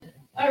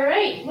All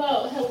right.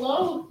 Well,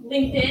 hello,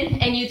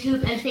 LinkedIn and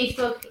YouTube and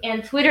Facebook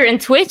and Twitter and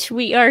Twitch.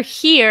 We are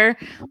here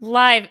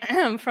live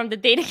from the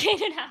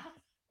Dedicated House.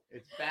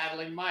 It's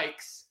Battling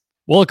Mics.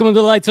 Welcome to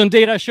the Lights on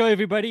Data show,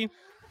 everybody.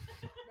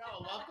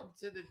 No, welcome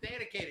to the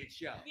Dedicated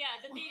show. Yeah,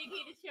 the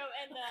Dedicated show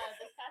and the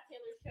Scott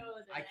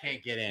Taylor show. I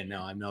can't get in.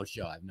 No, I have no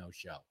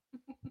show.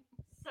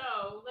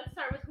 So let's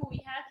start with who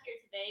we have here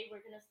today. We're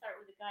going to start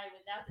with the guy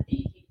without the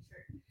Dedicated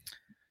shirt.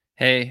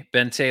 Hey,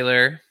 Ben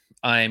Taylor.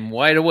 I'm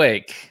wide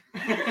awake.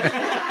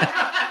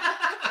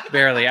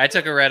 Barely. I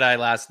took a red eye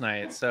last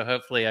night, so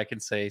hopefully I can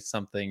say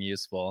something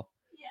useful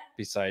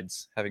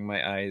besides having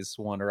my eyes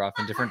wander off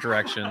in different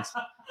directions.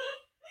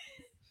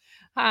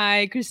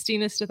 Hi,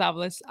 Christina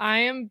Stathopoulos. I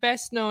am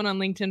best known on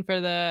LinkedIn for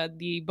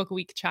the Book a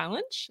Week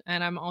Challenge,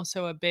 and I'm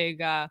also a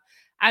big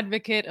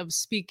advocate of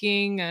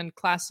speaking and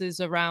classes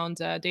around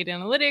data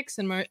analytics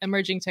and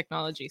emerging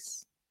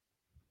technologies.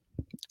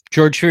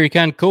 George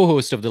Furican,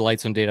 co-host of the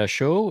Lights on Data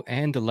show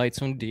and the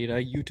Lights on Data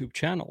YouTube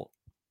channel.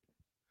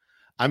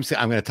 I'm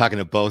going to talk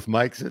into both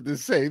mics at the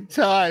same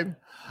time.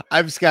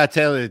 I'm Scott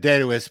Taylor, the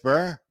Data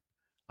Whisperer.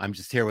 I'm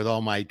just here with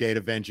all my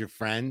Data Venture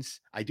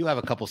friends. I do have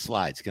a couple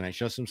slides. Can I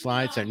show some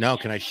slides? No,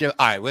 can I show?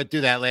 All right, we'll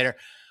do that later.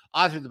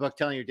 Author of the book,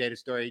 Telling Your Data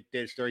Story,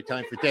 Data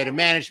Storytelling for Data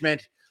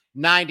Management,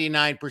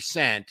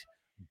 99%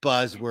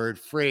 buzzword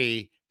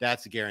free.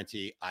 That's a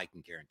guarantee I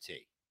can guarantee.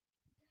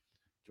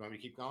 Do you want me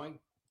to keep going?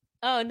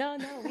 Oh, no.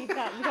 We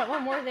got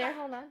one more there.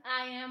 Hold on.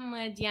 I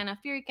am Diana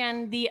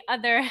Furican, the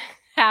other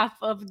half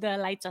of the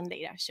Lights on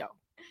Data show.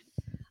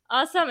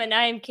 Awesome. And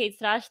I am Kate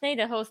Strachnyi,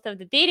 the host of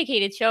the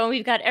Dedicated show. And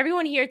we've got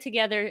everyone here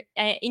together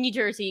in New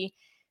Jersey,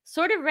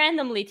 sort of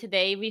randomly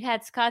today. We've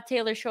had Scott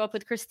Taylor show up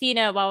with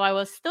Christina while I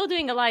was still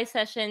doing a live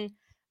session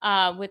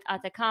with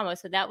Atacama.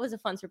 So that was a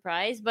fun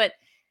surprise. But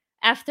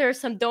after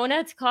some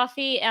donuts,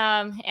 coffee,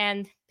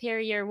 and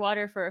Perrier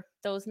water for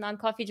those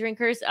non-coffee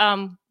drinkers,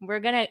 we're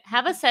going to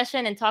have a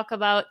session and talk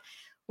about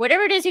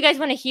whatever it is you guys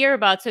want to hear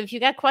about. So if you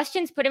got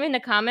questions, put them in the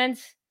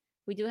comments.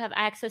 We do have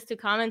access to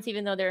comments,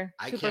 even though they're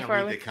super far away. I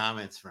can't read the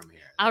comments from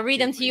here. I'll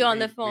read them to you on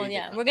the phone.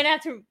 Yeah, we're going to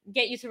have to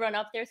get you to run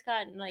up there,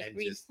 Scott, and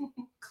read. Just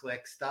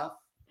click stuff.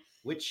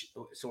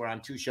 So we're on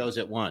two shows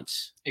at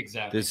once.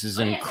 Exactly. This is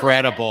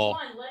incredible.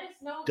 Let us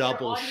know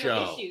double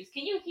show. Issues.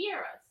 Can you hear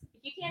us?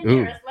 If you can't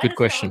hear us, let good us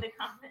question. know in the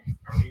comments.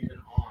 Are we even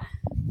on?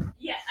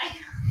 Yeah, I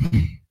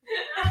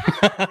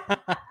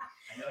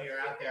know you're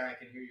out there. I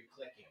can hear you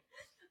clicking.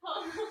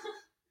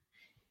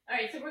 All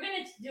right, so we're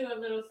going to do a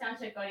little sound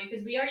check on you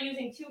because we are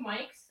using two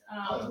mics.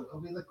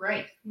 We look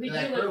great. We do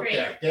look great.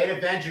 There. Data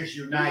Ventures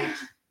Unite.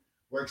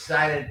 We're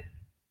excited.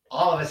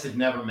 All of us have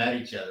never met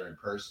each other in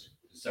person.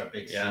 It's our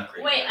big secret.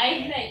 Wait,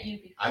 I met you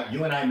before.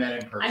 You and I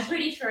met in person. I'm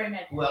pretty sure I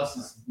met you. Who else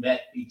has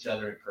met each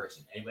other in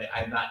person? Anyway,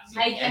 I've not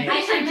seen I'm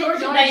pretty sure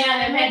George and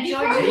Diana met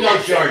George. You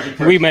know George in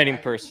person. We met in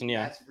person,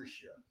 yeah. That's for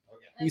sure.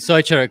 Okay. We saw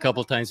each other a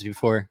couple times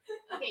before.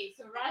 Okay,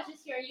 so Raj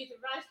is here.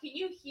 Raj, can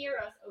you hear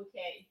us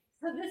okay?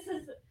 So this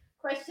is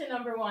question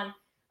number one.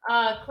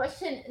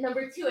 Question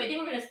number two, I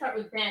think we're going to start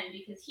with Ben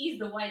because he's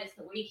the widest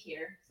awake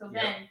here. So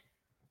Ben,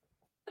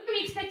 what do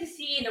we expect to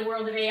see in the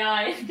world of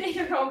AI,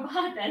 data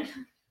robot, and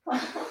I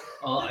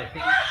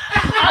think.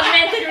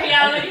 augmented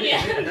reality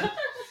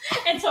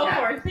and so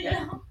forth? You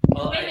know?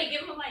 Wait,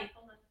 give him a mic.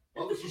 Hold on.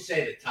 What would you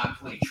say the top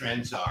 20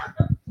 trends are?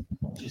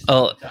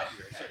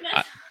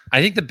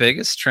 I think the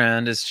biggest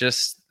trend is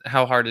just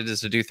how hard it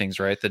is to do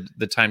things, right?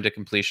 The time to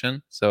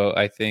completion. So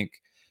I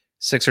think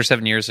 6 or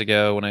 7 years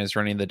ago, when I was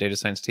running the data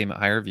science team at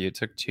HireVue, it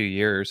took 2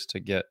 years to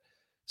get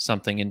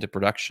something into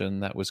production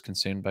that was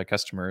consumed by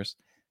customers.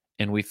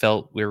 And we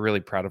felt we were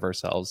really proud of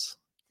ourselves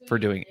for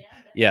doing it.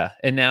 Yeah.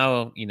 And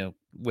now,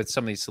 with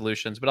some of these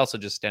solutions, but also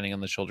just standing on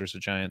the shoulders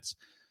of giants,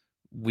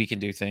 we can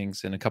do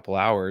things in a couple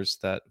hours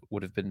that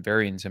would have been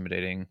very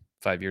intimidating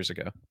 5 years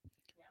ago.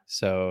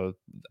 So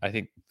I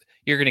think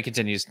you're going to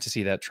continue to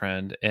see that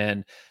trend.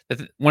 And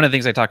one of the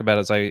things I talk about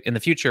is in the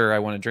future, I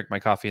want to drink my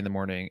coffee in the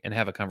morning and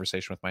have a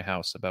conversation with my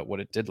house about what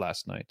it did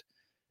last night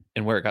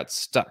and where it got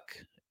stuck.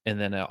 And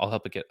then I'll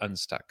help it get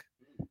unstuck.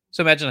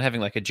 So imagine having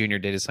like a junior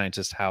data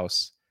scientist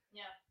house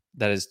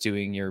that is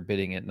doing your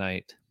bidding at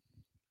night.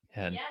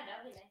 And yeah,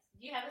 that would be nice.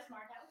 Do you have a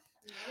smart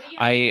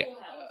house?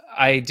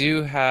 I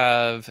do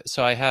have,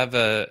 so I have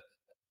a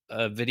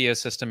video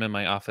system in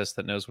my office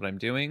that knows what I'm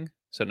doing.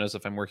 So it knows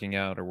if I'm working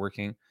out or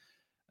working.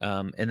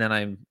 And then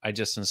I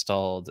just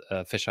installed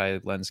a fisheye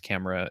lens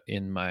camera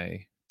in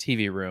my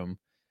TV room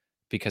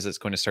because it's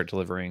going to start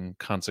delivering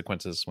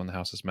consequences when the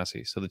house is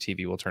messy. So the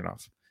TV will turn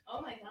off.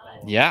 Oh my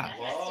God. Yeah.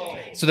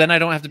 So then I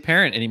don't have to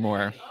parent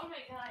anymore. Oh my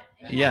God.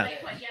 Yeah.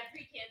 Like what? You have 3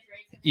 kids,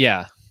 right?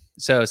 Yeah.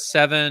 So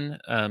 7,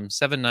 9,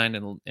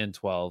 and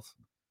 12.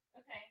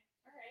 Okay.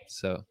 All right.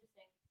 So.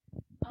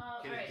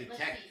 Can it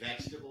detect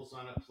vegetables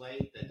on a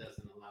plate that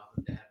doesn't allow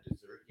them to have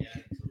dessert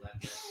yet?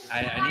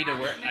 I need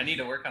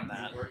to work on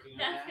that. That's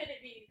going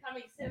to be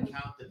coming soon.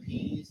 Count the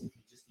peas. If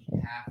you just eat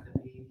half the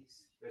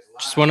peas.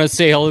 Just want to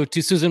say hello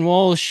to Susan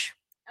Walsh.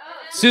 Oh,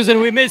 Susan,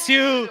 we miss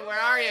you. Where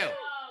are you? Oh,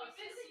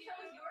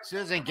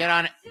 Susan, get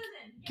on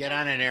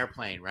an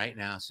airplane right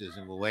now,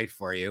 Susan. We'll wait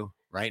for you.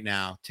 right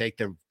now. Take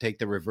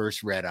the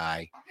reverse red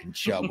eye and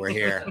show we're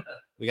here.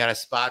 We got a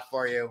spot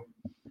for you.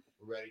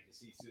 We're ready to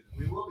see Susan.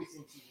 We will be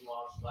seeing Susan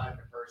Walsh live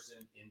in person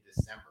in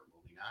December,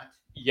 will we not?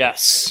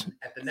 Yes.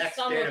 At the next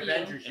Some Data of you.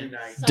 Avengers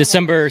Unite.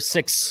 December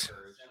 6th.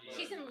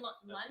 She's in London,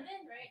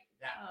 right?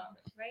 Yeah.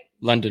 Right?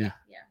 London.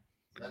 Yeah.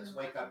 Let's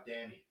wake up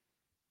Danny.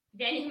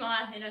 Danny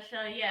Ma in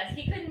Australia, yes.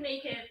 He couldn't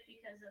make it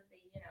because of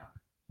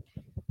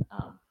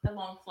the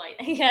long flight,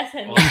 I guess.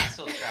 And Well, he's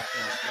still trapped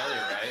in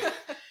Australia,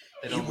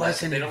 right? He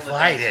wasn't they don't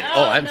invited. let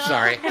Oh, I'm no.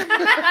 sorry.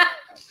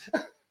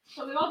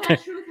 So we all got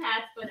truth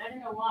hats, but I don't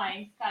know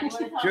why. Scott, you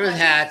want to tell Truth us?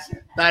 hats.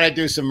 Thought I'd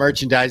do some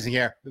merchandising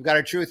here. We've got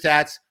our truth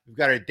hats. We've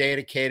got our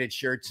dedicated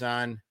shirts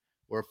on.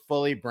 We're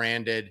fully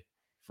branded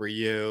for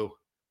you.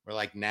 We're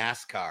like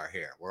NASCAR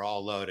here. We're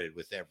all loaded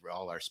with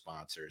all our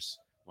sponsors.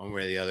 One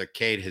way or the other.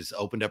 Kate has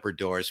opened up her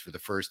doors for the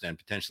first and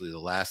potentially the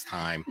last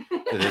time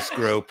to this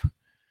group.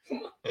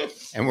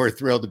 And we're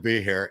thrilled to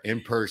be here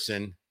in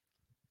person.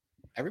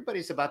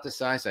 Everybody's about the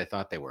size I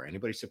thought they were.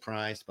 Anybody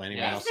surprised by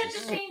anyone You else?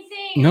 said the same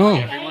thing. No.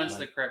 okay? Everyone's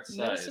the correct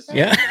No size. surprise.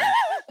 Yeah.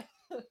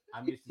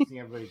 I'm used to seeing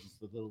everybody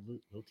just with little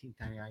teeny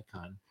tiny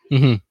icon.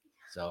 Hmm.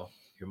 So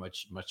you're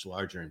much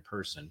larger in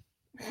person.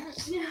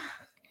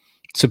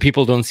 So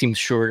people don't seem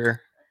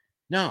shorter,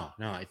 No,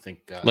 I think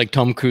like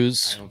Tom I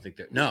Cruise. don't think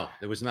that. No,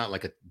 there was not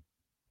like a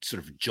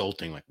sort of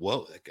jolting, like,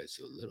 whoa, that guy's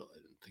so little. I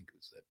didn't think it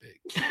was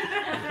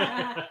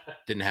that big.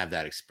 Didn't have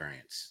that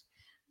experience.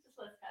 Just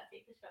let Scott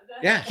take the show. Go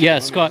ahead. Yeah, Yeah, you want me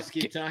to Scott, just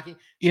keep talking.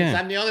 Yeah.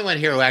 I'm the only one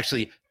here who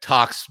actually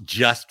talks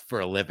just for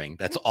a living.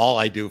 That's all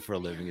I do for a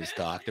living is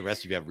talk. The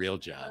rest of you have real Oh,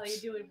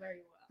 jobs. you do it very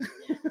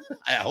well.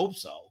 I hope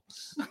so.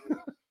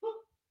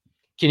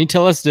 Can you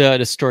tell us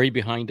the story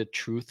behind the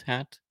truth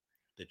hat?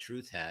 The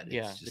truth hat. it's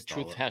Yeah, the just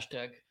truth all-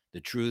 hashtag. The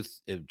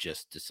truth, it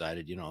just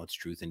decided, it's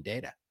truth in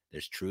data.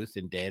 There's truth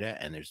in data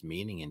and there's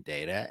meaning in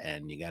data,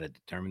 and you got to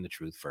determine the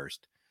truth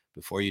first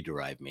before you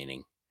derive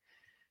meaning.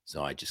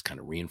 So I just kind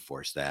of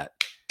reinforced that,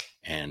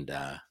 and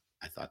I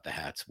thought the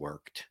hats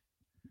worked.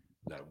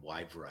 We've got a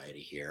wide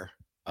variety here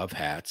of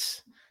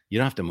hats. You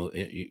don't have to move. Do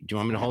you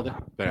want me to hold it?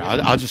 But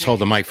I'll just hold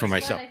the mic for But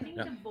myself. I think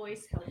No. the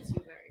voice helps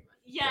you very much.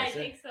 Yeah, I Does it?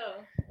 think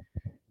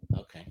so.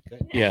 Okay,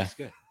 good. Yeah. That's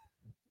good.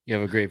 You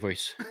have a great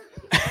voice.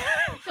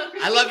 So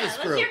I love Christina, this let's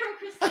group. hear from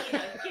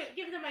Christina.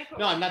 Give the microphone.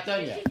 No, I'm not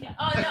done yet.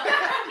 Oh, no.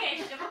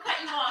 Okay, then we'll cut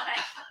you off.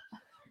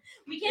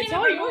 We can't It's even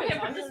all remove yours. him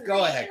from the screen.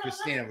 Go ahead,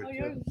 Christina. Oh,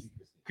 yours.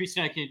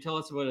 Christina, can you tell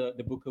us about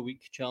the Book a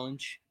Week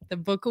challenge? The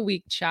Book a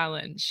Week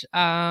challenge.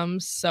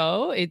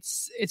 So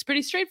it's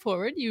pretty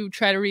straightforward. You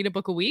try to read a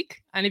book a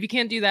week, and if you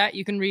can't do that,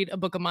 you can read a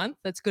book a month.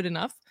 That's good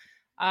enough.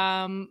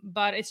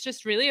 But it's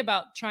just really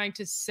about trying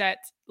to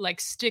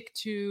stick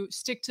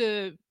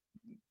to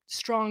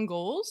strong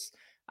goals,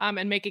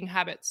 and making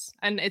habits.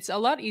 And it's a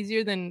lot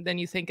easier than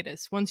you think it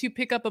is. Once you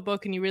pick up a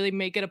book and you really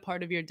make it a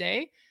part of your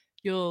day,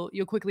 you'll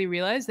quickly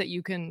realize that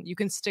you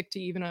can stick to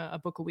even a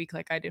book a week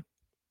like I do.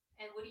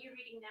 And what are you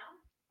reading now?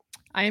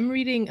 I am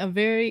reading a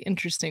very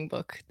interesting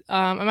book.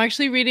 I'm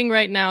actually reading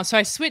right now. So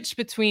I switched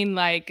between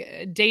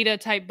data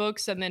type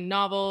books and then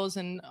novels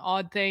and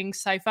odd things,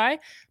 sci-fi.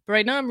 But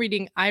right now I'm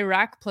reading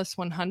Iraq Plus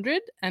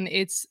 100. And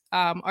it's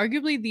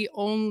arguably the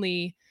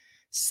only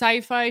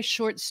sci-fi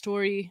short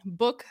story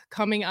book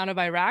coming out of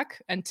Iraq.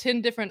 And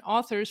 10 different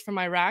authors from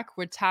Iraq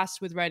were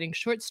tasked with writing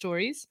short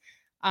stories,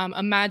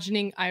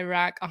 imagining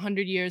Iraq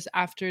 100 years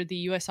after the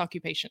US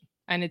occupation.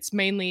 And it's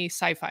mainly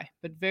sci-fi,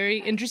 but very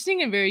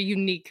interesting and very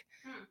unique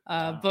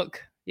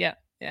book. Yeah.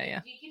 Do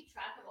you keep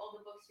track of all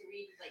the books you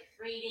read, like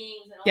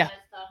ratings and all Yeah. that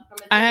stuff from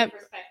a I data have-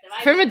 perspective?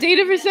 From a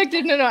data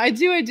perspective, no, I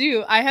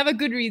do. I have a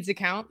Goodreads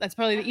account. That's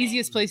probably the Okay.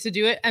 easiest place to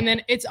do it. And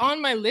then it's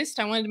on my list.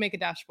 I wanted to make a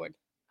dashboard.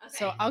 Okay.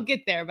 So I'll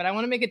get there, but I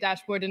want to make a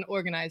dashboard and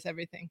organize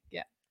everything.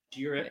 Yeah. Do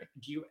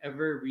you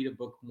ever read a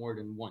book more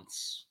than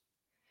once?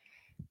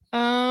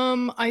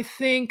 I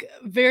think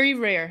very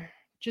rare.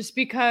 Just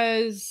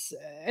because,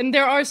 and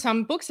there are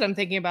some books that I'm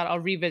thinking about I'll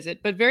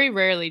revisit, but very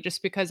rarely,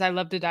 just because I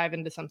love to dive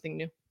into something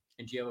new.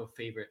 And do you have a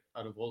favorite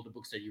out of all the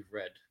books that you've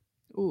read?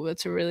 Ooh,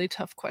 that's a really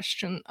tough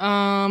question.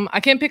 I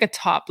can't pick a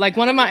top. Like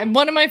one of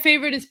my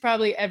favorite is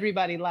probably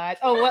Everybody Lies.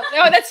 Oh, well,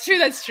 oh, that's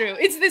true.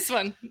 It's this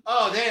one.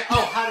 Oh,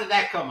 how did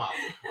that come up?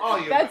 Oh,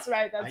 you're That's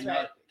right. I That's know,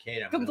 right. Kate, I'm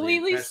really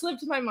Completely impressed.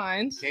 slipped my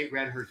mind. Kate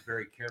read hers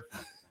very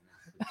carefully.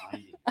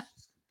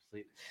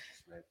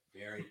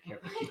 Very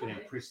careful. Keep it in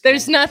pristine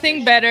There's nothing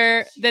condition.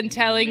 better than In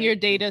telling your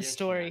mint data condition.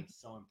 story. I'm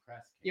so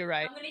impressed. Kate. You're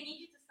right. I'm gonna need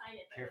you to sign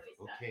it. by the way,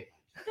 Careful. Scott.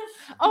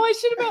 Okay. Oh, I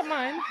should have brought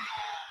mine.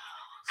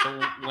 So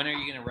when are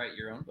you going to write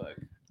your own book?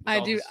 With I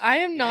all do. this- I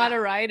am not a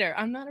writer.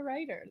 I'm not a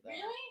writer. though.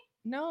 Really?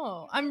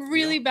 No, I'm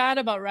really bad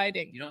about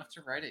writing. You don't have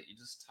to write it. You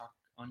just talk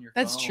on your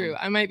That's phone. true.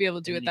 I might be able to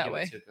and do then it you that give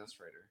way. to a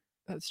ghostwriter.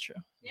 That's true.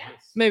 Yeah.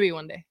 Maybe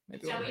one day.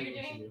 Maybe Is that one what day.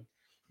 you're doing?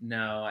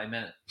 No, I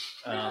met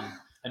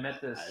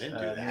this I didn't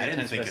do that. New I York didn't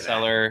Times think of that.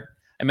 bestseller.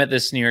 I met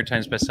this New York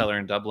Times bestseller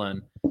in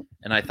Dublin,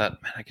 and I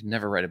thought, man, I could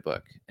never write a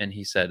book. And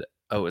he said,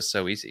 "Oh, it's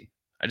so easy.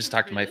 I just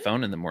talked to my Really?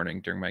 phone in the morning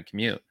during my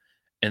commute,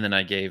 and then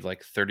I gave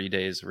like 30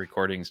 days of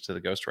recordings to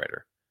the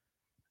ghostwriter."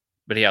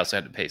 But he also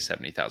had to pay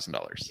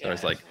 $70,000. So I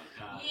was like,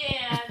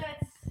 Yeah,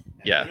 that's.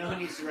 Yeah. You know who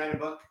needs to write a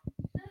book?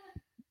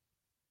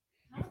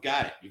 You've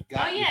got it. You've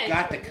got. Oh, yeah, You've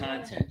got the it's-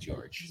 content,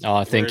 George.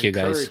 Oh, thank We're you,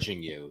 guys.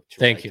 Encouraging you. To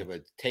Thank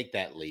to take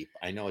that leap.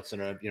 I know it's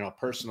a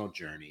personal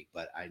journey,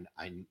 but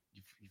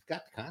you've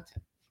got the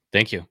content.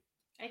 Thank you.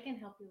 I can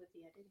help you with the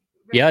editing.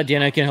 Yeah, Ready?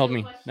 Diana Ask can you help a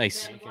me. question,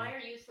 Nice. Ben. Why are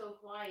you so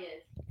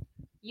quiet?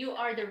 You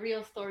are the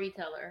real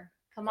storyteller.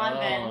 Come on,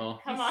 Ben. Oh.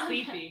 Come He's on.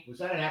 sleepy. Was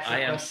that an actual I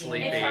am question?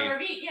 sleepy. It's from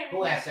Ravid. Yeah,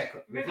 Who asked that?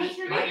 Ravid.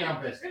 Mind your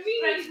own business.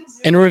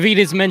 Ravid. And Ravid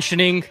is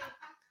mentioning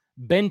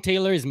Ben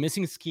Taylor is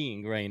missing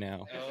skiing right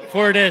now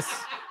for this. He's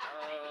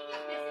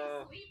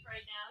asleep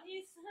right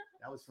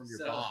now. That was from your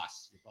So-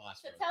 boss. Your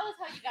boss. So tell us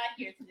how you got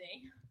here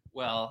today.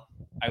 Well,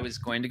 I was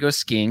going to go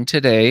skiing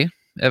today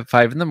at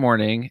 5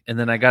 in, and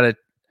then I got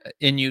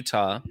in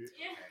Utah,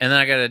 Yeah. and then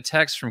I got a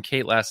text from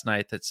Kate last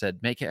night that said,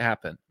 "Make it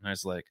happen." And I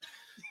was like,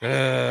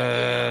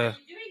 Are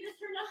you doing this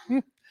or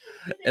not?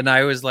 and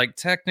I was like,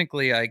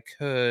 technically, I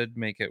could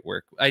make it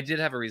work. I did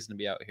have a reason to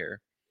be out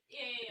here. Yeah.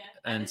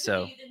 And I'm assuming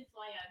so- you didn't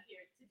fly out here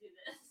to do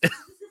this.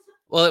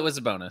 Well, it was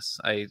a bonus.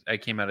 I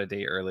came out a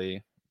day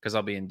early because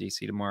I'll be in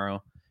DC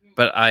tomorrow,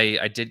 but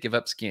I did give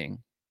up skiing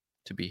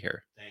to be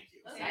here. Thank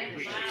you. Okay,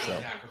 Appreciate wow. the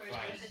So-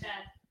 sacrifice.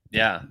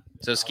 Yeah.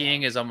 So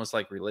skiing is almost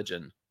like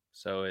religion.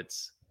 So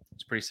it's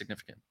pretty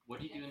significant. What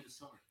do you do in the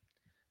summer?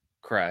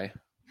 Cry.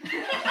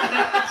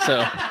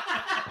 So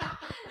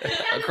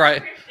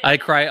I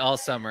cry all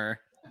summer.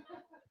 Have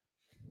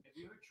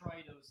you ever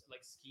tried those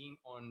like skiing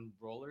on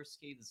roller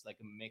skates? It's like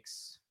a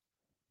mix.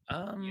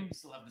 You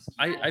still have the ski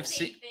I- roll. I've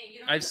seen-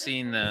 I've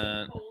seen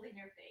that.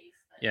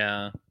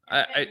 Yeah.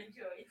 Yeah.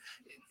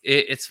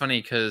 It's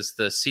funny because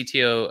the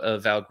CTO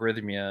of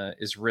Algorithmia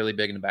is really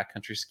big into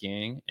backcountry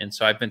skiing. And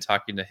so I've been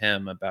talking to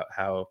him about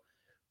how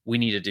we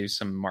need to do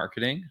some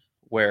marketing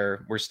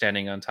where we're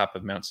standing on top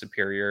of Mount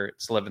Superior.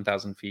 It's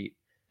 11,000 feet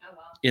Oh,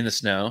 wow. in the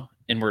snow,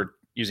 and we're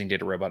using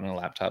Data Robot on a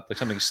laptop, like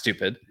something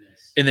stupid.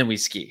 And then we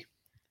ski.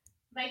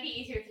 Might be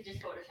easier to just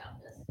Photoshop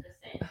this.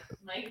 Just saying.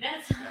 Like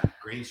that's.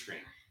 Green screen.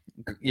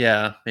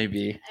 Yeah,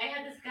 maybe. I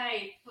had this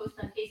guy post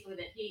on Facebook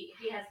that he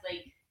has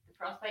like the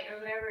frostbite or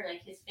whatever.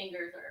 Like his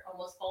fingers are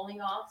almost falling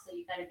off, so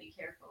you gotta be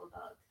careful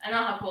about. I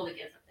don't know how cold it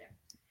gets up there.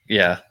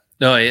 Yeah.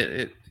 No,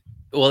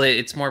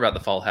 it's more about the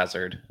fall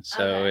hazard.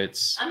 So Okay.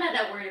 it's I'm not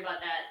that worried about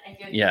that. I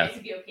feel like Yeah. you guys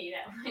would be okay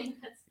that way.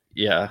 That's,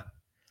 yeah.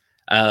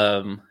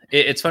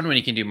 It's fun when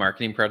you can do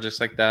marketing projects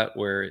like that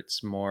where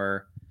it's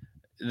more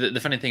the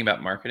funny thing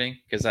about marketing,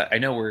 because I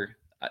know we're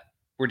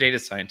data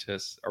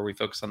scientists or we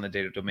focus on the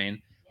data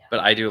domain, Yeah. but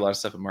I do a lot of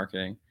stuff in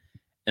marketing.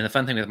 And the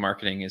fun thing with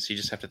marketing is you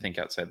just have to think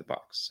outside the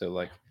box. So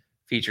like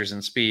features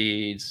and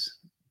speeds,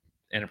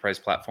 enterprise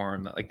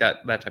platform, like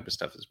that type of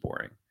stuff is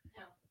boring.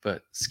 Yeah.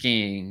 But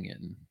skiing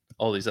and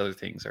all these other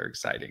things are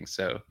exciting.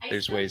 So I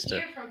there's still ways to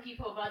hear from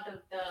people about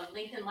the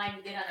LinkedIn live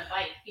we did on a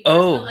bike. People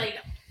Oh. are still like,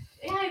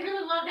 yeah, I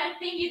really love that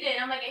thing you did.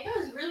 I'm like, I thought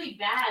it was really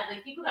bad.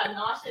 Like people got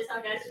nauseous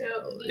on that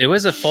show. It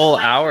was a full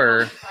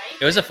hour.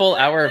 It was a full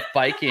Like, hour of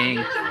biking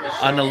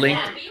on the link.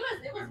 Yeah, but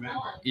it was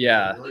long.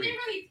 Yeah. We didn't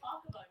really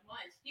talk about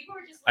much. People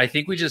were just I like,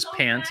 think we just "So fast,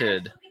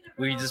 panted. look at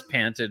the We road." just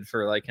panted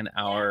for like an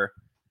hour.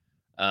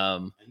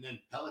 And then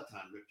Peloton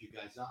ripped you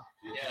guys off.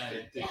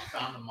 Yeah. They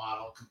found the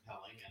model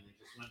compelling and they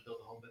just went and built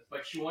a whole bit.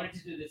 But she wanted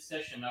to do this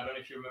session. I don't know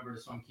if you remember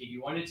this one, Kate.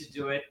 You wanted to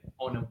do it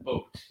on a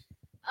boat.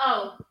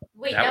 Oh,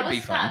 wait, That that, would was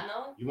be fun. Scott,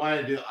 no? You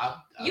wanted to do.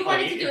 You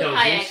wanted to do that a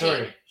was you, kayaking.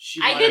 sorry.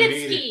 She I wanted did it me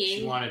to- skiing.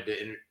 She wanted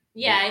to.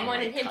 Yeah, on I my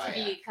wanted him to kayak,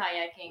 be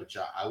kayaking. which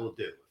I will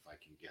do if I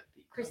can get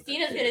the.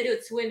 Christina's gonna do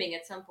it swimming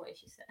at some point,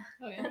 she said.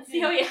 Oh, yeah.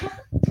 See, oh yeah.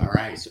 All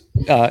right.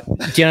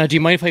 Diana, do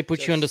you mind if I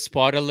put you on the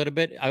spot a little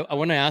bit? I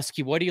want to ask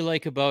you, what do you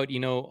like about,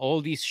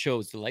 all these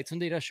shows, the Lights on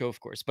Data show, of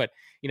course, but,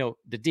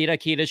 the Data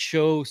Kata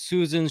show,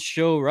 Susan's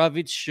show,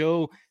 Ravid's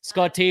show,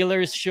 Scott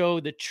Taylor's show,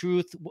 The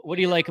Truth. What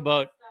do you like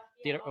about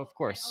Data? Of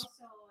course.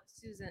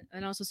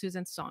 Also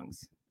Susan's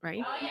songs,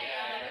 right? Oh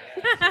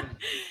yeah.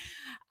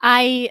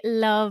 I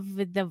love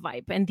the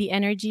vibe and the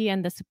energy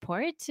and the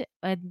support.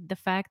 The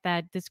fact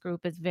that this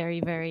group is very,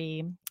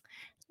 very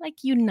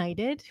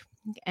united.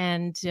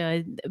 And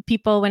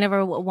people,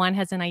 whenever one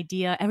has an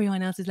idea,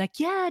 everyone else is like,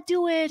 yeah,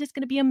 do it. It's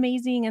going to be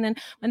amazing. And then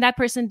when that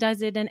person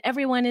does it, and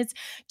everyone is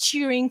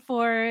cheering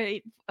for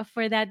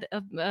that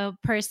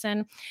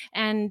person.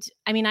 And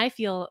I mean, I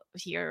feel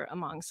here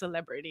among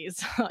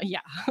celebrities.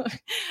 Yeah,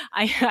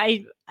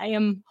 I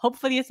am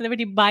hopefully a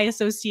celebrity by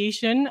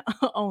association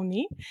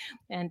only.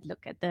 And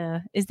look at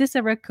is this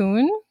a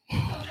raccoon?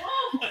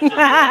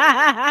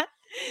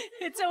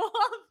 It's a wolf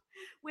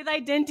with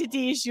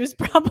identity issues,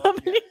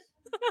 probably.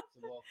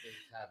 The wolf is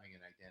having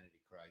an identity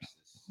crisis.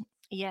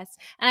 Yes,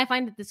 and I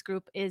find that this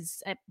group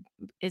is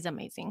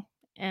amazing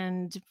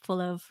and full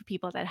of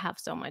people that have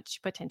so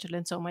much potential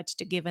and so much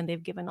to give, and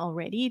they've given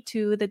already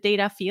to the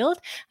data field.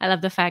 I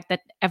love the fact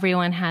that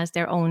everyone has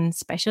their own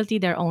specialty,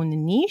 their own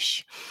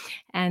niche,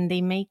 and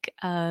they make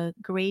a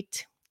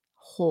great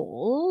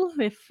whole,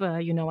 if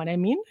you know what I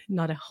mean.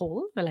 Not a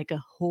hole, but like a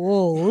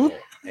whole.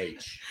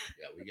 H.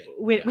 Yeah, we get it.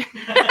 With-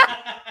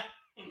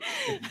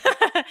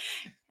 Yeah.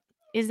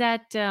 Is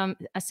that a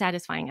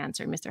satisfying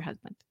answer, Mr.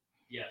 Husband?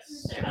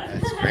 Yes.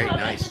 That's great.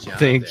 Nice job.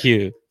 Thank there.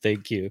 you.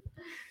 Thank you.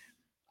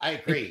 I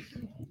agree.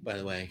 By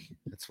the way,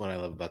 that's what I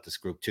love about this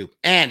group too.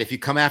 And if you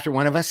come after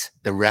one of us,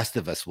 the rest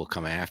of us will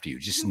come after you.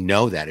 Just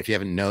know that. If you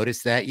haven't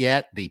noticed that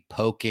yet, the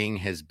poking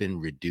has been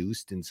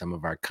reduced in some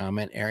of our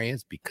comment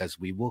areas because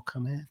we will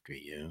come after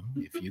you.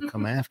 If you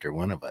come after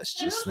one of us,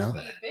 just know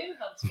that.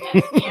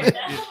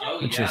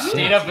 Just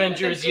Data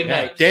Avengers Yeah,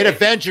 Unite. Data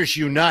Avengers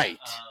Unite.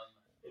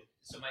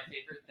 So my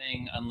favorite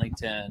thing on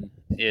LinkedIn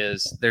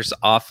is there's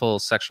awful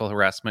sexual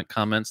harassment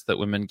comments that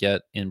women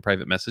get in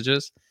private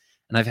messages,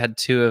 and I've had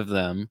 2 of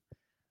them.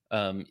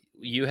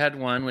 You had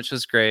one which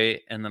was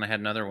great, and then I had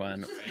another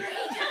one.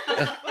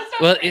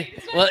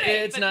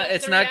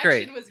 It's not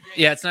great.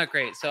 Yeah, it's not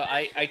great. So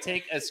I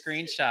take a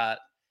screenshot,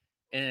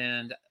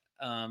 and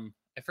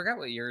I forgot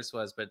what yours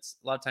was, but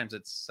a lot of times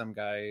it's some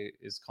guy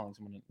is calling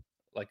someone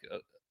like. I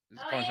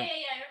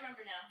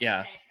remember now. Yeah,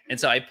 Okay. and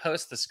so I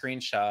post the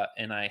screenshot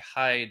and I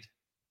hide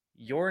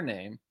your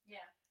name. Yeah.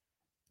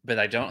 But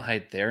I don't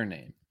hide their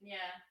name. Yeah.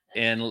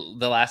 And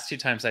the last 2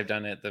 times I've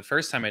done it, the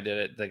first time I did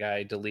it, the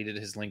guy deleted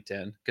his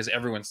LinkedIn because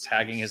everyone's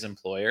tagging his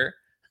employer.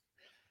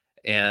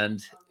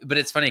 But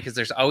it's funny because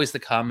there's always the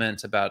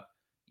comment about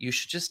you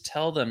should just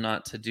tell them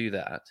not to do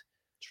that.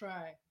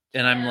 Try.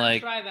 And I'm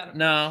like, Try that.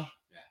 no.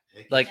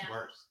 Yeah, Like,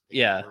 worse.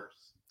 yeah.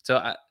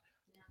 So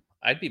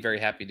I'd be very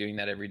happy doing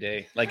that every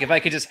day. Like if I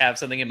could just have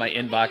something in my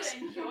inbox.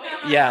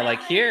 Yeah,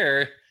 like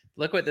here,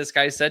 look what this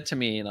guy said to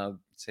me, and I'll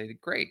say,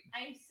 great.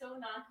 I'm so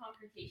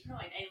non-confrontational.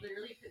 Like I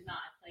literally could not.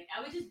 Like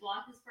I would just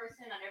block this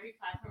person on every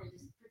platform and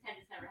just pretend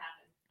it's never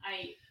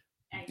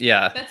happened.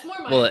 Yeah. That's more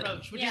my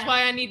approach, which is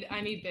why I need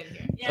Ben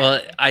here. Yeah.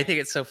 Well, I think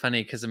it's so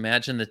funny because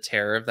imagine the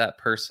terror of that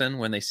person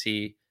when they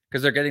see,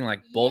 because they're getting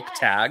like bulk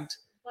tagged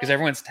because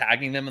everyone's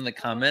tagging them in the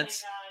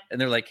comments. And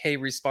they're like, hey,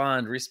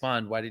 respond.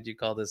 Why did you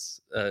call this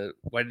girl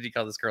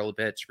a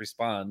bitch?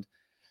 Respond.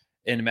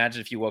 And imagine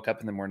if you woke up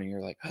in the morning,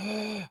 you're like,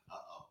 oh,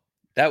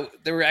 that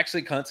there were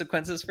actually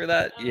consequences for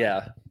that.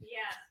 Yeah. Yeah,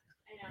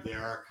 I know.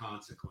 There are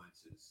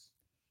consequences.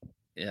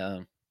 Yeah.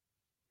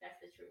 That's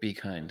the truth. Be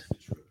kind.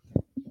 That's the truth.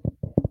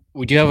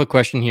 We do have a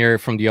question here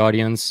from the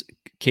audience.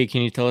 Kay,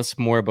 can you tell us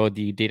more about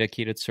the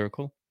Datacated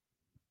Circle?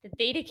 The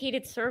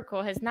Datacated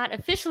Circle has not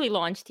officially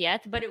launched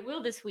yet, but it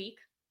will this week.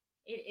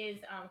 It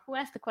is who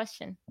asked the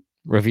question?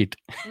 Ravit.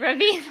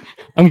 Ravi.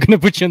 I'm gonna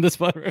put you on the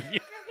spot, Ravit.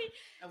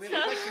 And we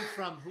have a question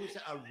from who's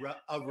a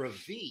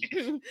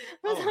Ravit.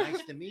 Oh,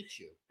 nice to meet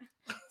you.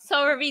 So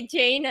Ravit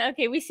Jane,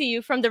 okay, we see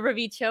you from the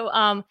Ravit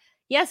show.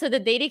 Yeah, so the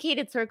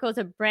Datacated Circle is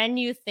a brand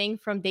new thing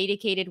from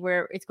Datacated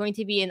where it's going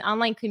to be an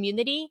online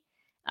community.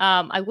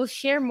 I will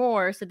share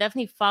more, so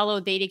definitely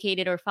follow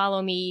Datacated or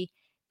follow me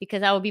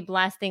because I will be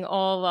blasting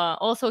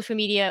all social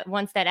media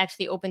once that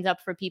actually opens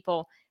up for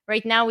people.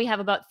 Right now, we have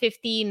about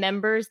 50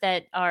 members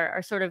that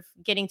are sort of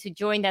getting to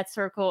join that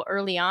circle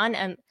early on.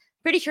 I'm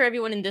pretty sure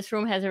everyone in this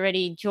room has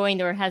already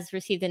joined or has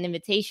received an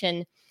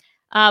invitation.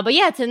 But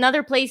yeah, it's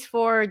another place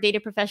for data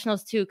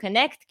professionals to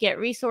connect, get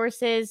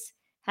resources,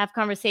 have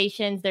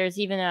conversations. There's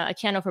even a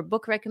channel for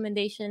book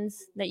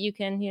recommendations that you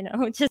can,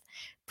 just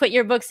put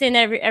your books in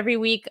every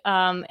week,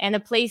 and a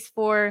place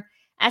for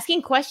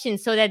asking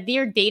questions. So that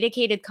Dear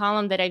Datacated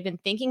column that I've been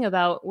thinking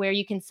about, where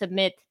you can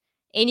submit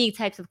any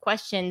types of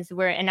questions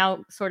and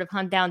I'll sort of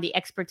hunt down the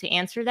expert to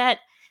answer that.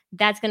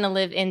 That's going to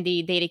live in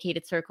the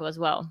Datacated Circle as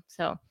well.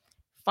 So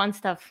fun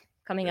stuff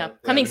coming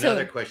up. Coming soon.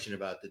 Another question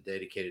about the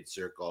Datacated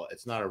Circle.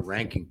 It's not a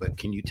ranking, but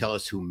can you tell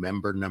us who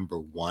member number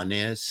 1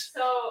 is?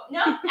 So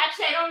no,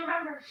 actually, I don't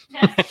remember.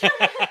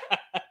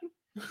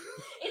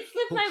 It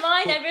slipped my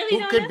mind. I really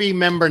don't Who could know. be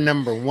member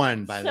number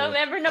 1, by the way? So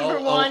member number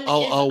 1 is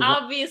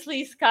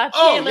obviously Scott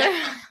Oh, Taylor.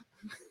 yeah.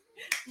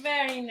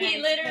 Very nice.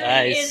 He literally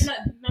Nice. is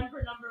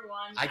member number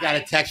 1. I got a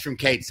text from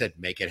Kate said,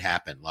 make it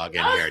happen. Log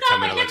in Oh, here. stop, Tell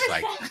me I what it looks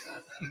like.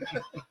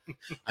 never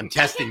I'm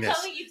testing I'm this.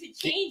 telling you to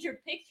change your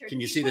picture. Can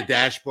you see the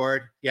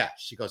dashboard? Yeah.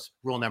 She goes,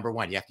 rule number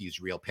 1, you have to use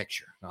real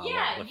picture. Oh,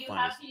 Yeah, what you fun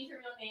have is to use your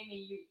real name and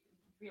your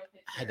real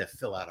picture. I had to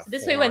fill out a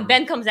This form. way, when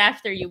Ben comes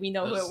after you, we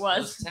know who Those it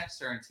was.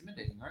 texts are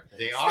intimidating, aren't they?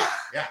 They are.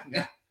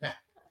 Yeah.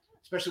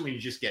 Especially when you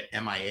just get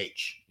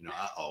MIH.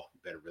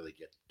 Better really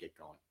get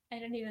going. I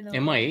don't even know.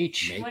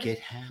 MIH. Make it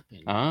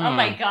happen. Oh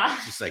my gosh.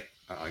 It's just like,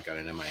 I got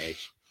an MIH.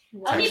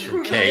 I'll need Text from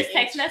proof of this Kate.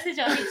 text message.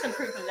 I'll need some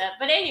proof of that.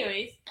 But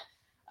anyways,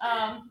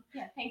 yeah,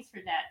 thanks for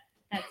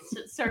that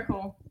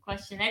circle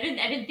question. I've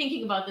been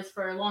thinking about this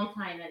for a long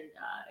time and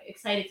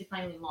excited to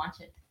finally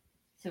launch it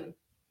soon.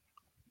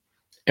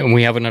 And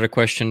we have another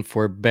question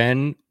for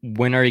Ben.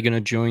 When are you going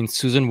to join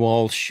Susan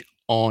Walsh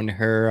on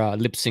her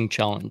lip sync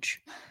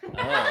challenge?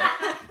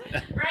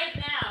 Right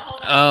now.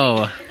 Hold on.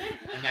 Oh,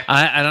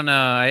 I don't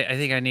know. I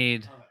think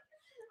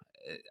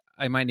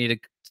I might need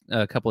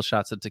a couple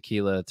shots of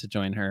tequila to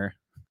join her.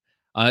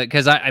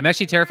 Because I'm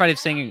actually terrified of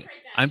singing.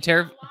 I'm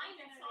terrified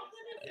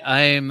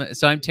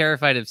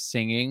of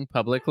singing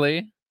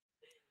publicly.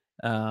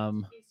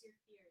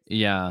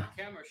 Yeah.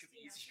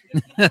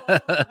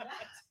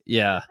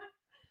 Yeah.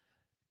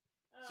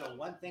 So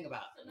one thing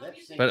about lip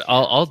sync, But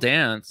I'll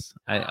dance.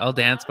 I'll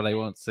dance, but I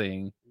won't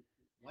sing.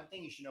 One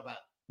thing you should know about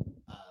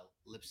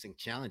lip sync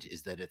challenge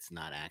is that it's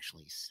not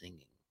actually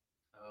singing.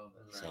 Oh,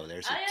 so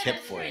there's a tip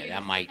for you.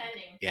 That might,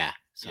 yeah.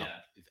 So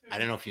I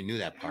don't know if you knew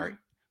that part,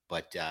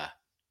 but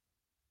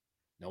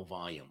no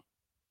volume,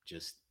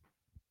 just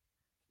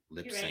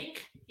lip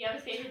sync. Do you have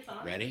a favorite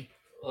song? Ready?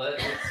 Well,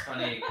 it's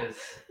funny because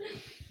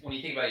when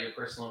you think about your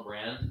personal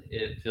brand,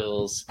 it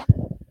feels.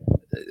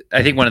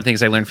 I think one of the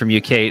things I learned from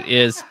you, Kate,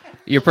 is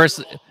your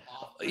person.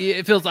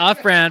 It feels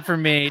off-brand for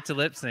me to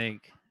lip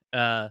sync.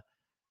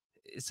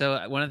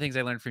 So one of the things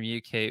I learned from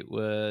you, Kate,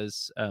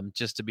 was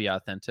just to be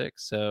authentic.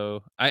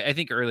 So I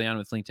think early on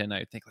with LinkedIn, I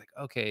would think like,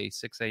 okay,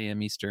 6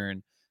 a.m.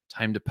 Eastern,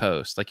 time to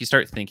post. Like you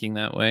start thinking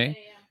that way.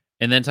 Yeah.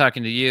 And then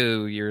talking to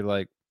you, you're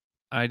like,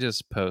 I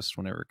just post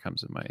whenever it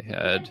comes in my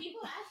head.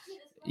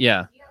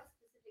 Yeah.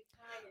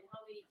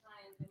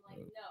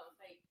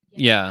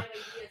 Yeah.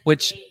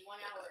 Which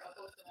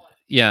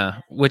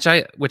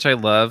I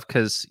love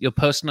because you'll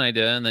post an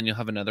idea and then you'll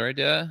have another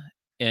idea.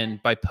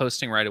 And by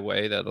posting right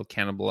away, that'll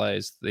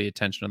cannibalize the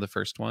attention of the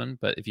first one.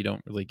 But if you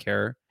don't really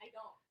care, I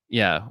don't.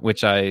 Yeah,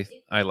 which I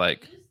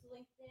like. I use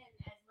LinkedIn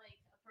as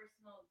like a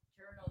personal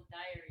journal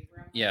diary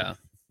where I'm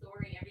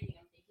storing everything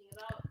I'm thinking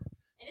about,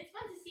 and it's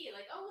fun to see.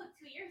 Like, oh look,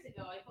 2 years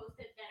ago I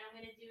posted that I'm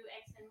going to do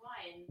X and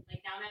Y, and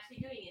like now I'm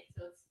actually doing it.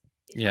 So it's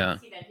fun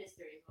to see that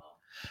history as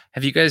well.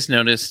 Have you guys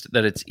noticed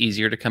that it's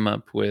easier to come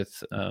up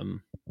with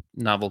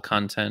novel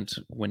content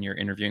when you're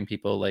interviewing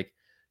people? Like,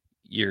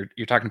 you're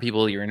talking to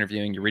people, you're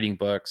interviewing, you're reading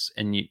books,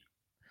 and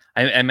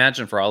I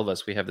imagine for all of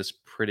us, we have this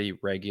pretty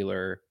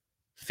regular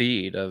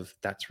feed of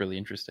that's really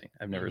interesting.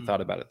 I've never thought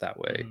about it that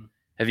way.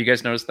 Have you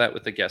guys noticed that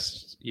with the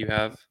guests you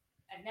have?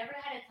 I've never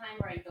had a time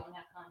where I don't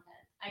have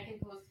content. I can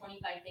post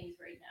 25 things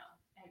right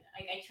now, and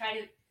I try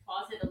to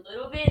pause it a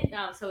little bit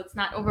so it's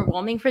not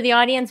overwhelming for the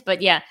audience.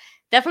 But yeah,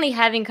 definitely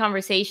having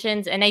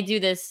conversations, and I do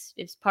this.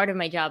 It's part of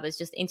my job is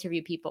just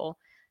interview people.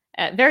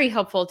 Very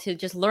helpful to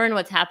just learn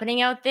what's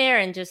happening out there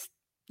and just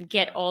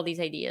get all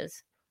these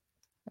ideas.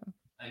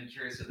 I'm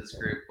curious with this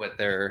group what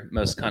their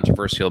most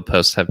controversial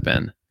posts have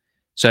been.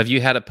 So have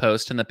you had a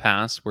post in the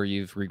past where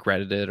you've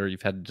regretted it or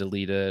you've had to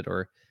delete it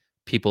or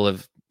people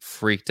have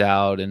freaked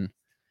out and,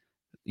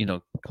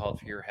 called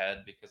for your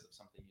head because of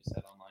something you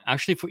said online?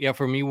 Actually,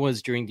 for me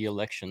was during the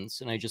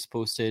elections, and I just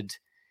posted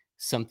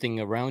something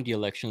around the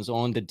elections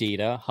on the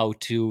data, how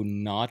to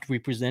not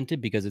represent it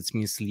because it's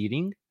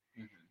misleading.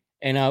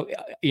 And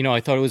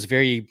I thought it was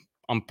very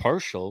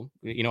impartial.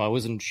 I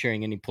wasn't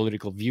sharing any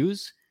political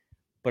views,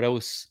 but it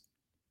was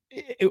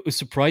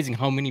surprising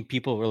how many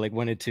people were like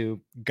wanted to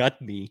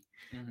gut me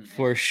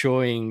for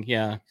showing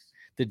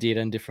the data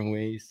in different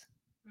ways.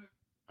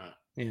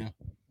 Yeah,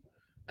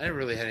 I never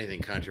really had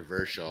anything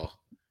controversial,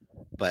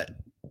 but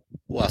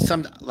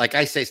some, like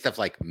I say stuff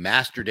like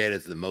master data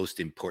is the most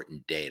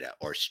important data,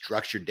 or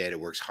structured data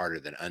works harder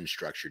than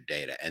unstructured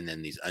data. And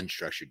then these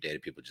unstructured data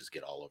people just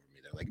get all over me.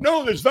 They're like,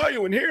 no, there's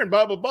value in here and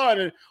blah, blah,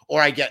 blah. Or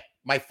I get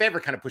my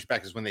favorite kind of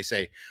pushback is when they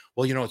say,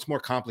 well, it's more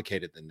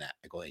complicated than that.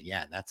 I go,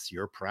 yeah, that's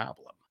your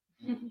problem.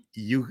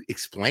 You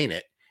explain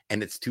it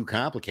and it's too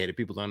complicated.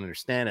 People don't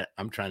understand it.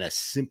 I'm trying to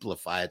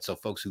simplify it so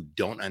folks who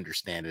don't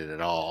understand it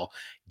at all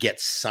get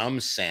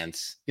some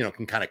sense,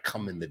 can kind of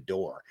come in the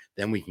door.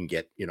 Then we can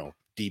get,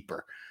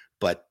 deeper.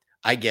 But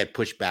I get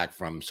pushback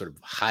from sort of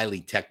highly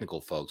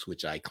technical folks,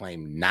 which I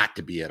claim not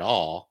to be at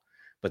all.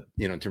 But,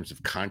 in terms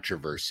of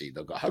controversy,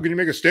 they'll go, how can you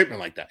make a statement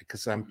like that?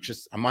 Because I'm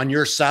on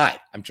your side.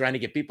 I'm trying to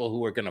get people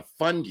who are going to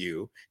fund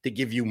you to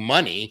give you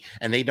money,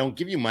 and they don't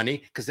give you money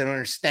because they don't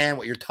understand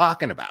what you're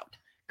talking about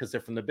because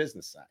they're from the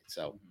business side.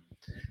 So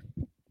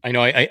I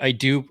know I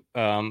do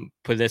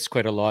put this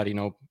quite a lot,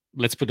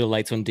 let's put the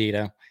lights on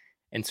data.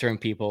 And certain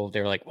people,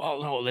 they're like,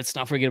 well, no, let's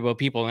not forget about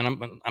people.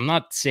 And I'm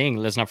not saying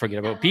let's not forget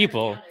about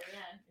people.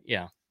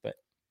 Yeah, but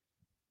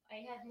I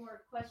had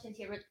more questions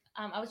here, but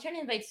I was trying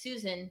to invite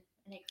Susan,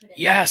 and I couldn't.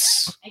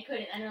 Yes, I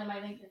couldn't. I don't know,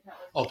 my link is not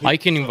working. I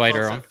can invite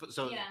her on.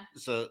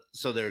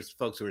 So there's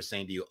folks who are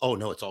saying to you, oh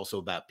no, it's also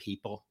about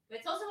people. But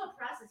it's also about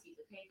processes.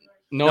 Okay.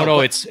 No,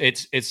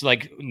 it's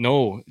like,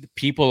 no,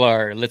 people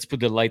are. Let's put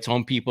the lights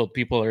on people.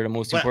 People are the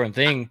most important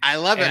thing. I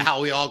love it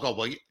how we all go.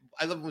 Well,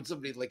 I love when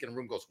somebody like in a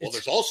room goes, well,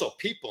 there's also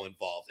people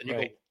involved. And you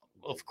go,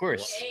 well, of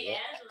course.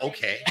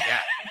 Okay.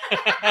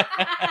 Yeah.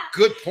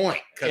 Good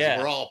point. Because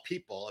we're all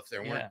people. If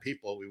there weren't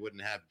people, we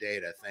wouldn't have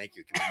data. Thank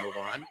you. Can we move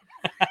on?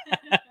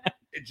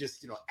 It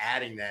just,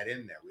 adding that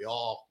in there.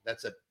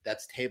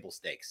 That's table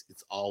stakes.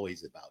 It's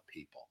always about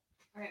people.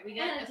 All right. We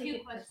got a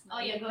few questions. Oh,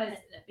 yeah. Go ahead.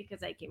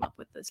 Because I came up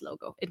with this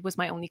logo. It was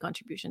my only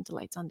contribution to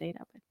Lights on Data.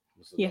 But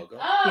logo?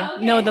 Oh, yeah.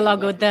 Okay. No, the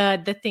logo,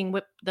 the thing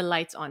with the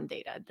Lights on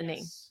Data, the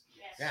name.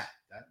 Yeah,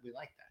 we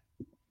like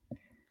that.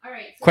 All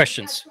right. So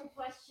questions. We got some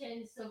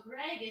questions. So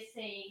Greg is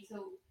saying,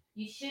 so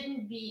you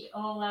shouldn't be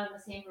all allowed in the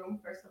same room,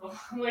 first of all.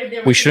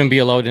 We shouldn't be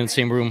allowed in the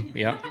same room.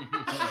 Yeah.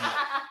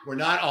 We're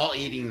not all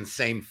eating the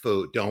same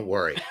food. Don't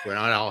worry. We're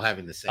not all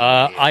having the same.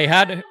 I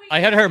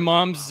had her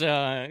mom's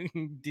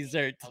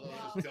dessert.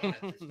 Those donuts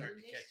are starting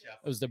to catch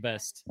up. It was the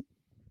best.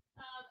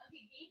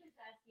 Okay, Gabe is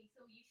asking,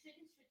 so you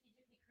shouldn't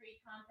strategically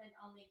create content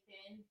on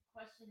LinkedIn?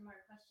 Question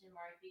mark.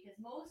 Because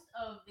most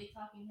of the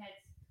talking heads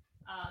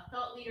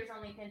thought leaders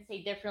on LinkedIn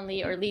say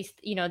differently, or at least,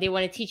 they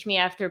want to teach me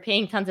after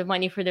paying tons of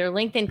money for their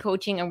LinkedIn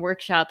coaching and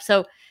workshops.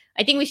 So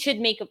I think we should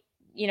make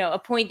a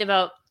point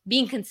about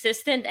being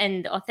consistent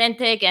and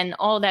authentic and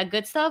all that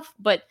good stuff.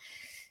 But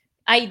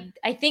I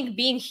think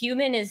being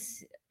human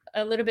is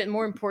a little bit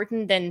more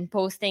important than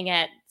posting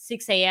at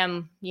 6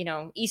 a.m.,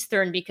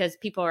 Eastern, because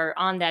people are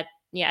on that,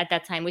 at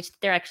that time, which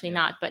they're actually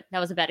not, but that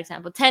was a bad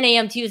example. 10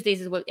 a.m. Tuesdays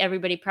is what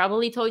everybody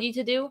probably told you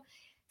to do.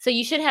 So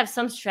you should have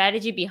some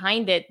strategy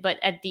behind it. But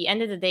at the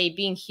end of the day,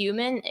 being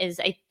human is,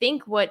 I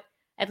think, what,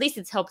 at least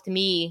it's helped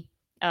me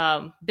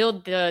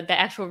build the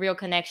actual real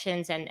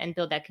connections and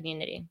build that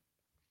community.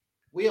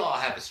 We all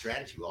have a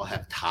strategy. We all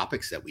have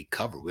topics that we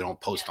cover. We don't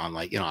post on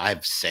I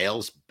have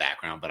sales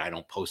background, but I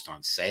don't post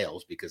on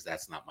sales because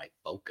that's not my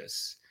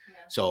focus. Yeah.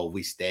 So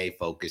we stay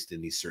focused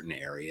in these certain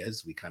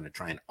areas. We kind of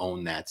try and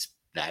own that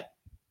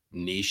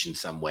niche in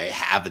some way,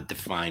 have a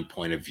defined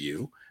point of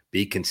view,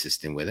 be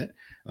consistent with it.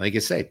 Like I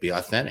say, be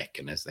authentic.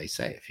 And as they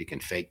say, if you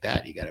can fake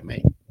that, you got to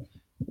make.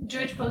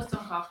 George posts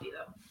on coffee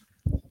though.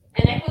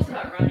 And I post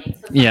about running.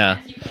 So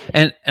yeah.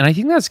 And I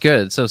think that's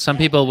good. So some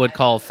people would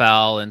call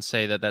foul and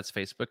say that that's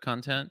Facebook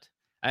content.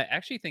 I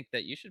actually think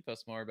that you should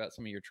post more about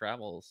some of your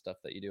travel stuff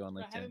that you do on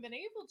LinkedIn. I haven't been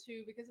able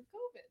to because of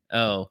COVID.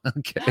 Oh,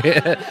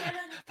 okay.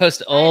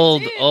 Post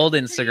old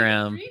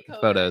Instagram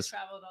photos. I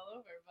traveled all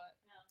over,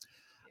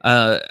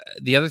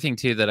 but the other thing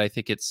too that I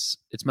think it's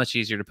much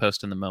easier to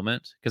post in the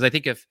moment, because I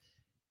think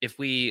if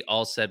we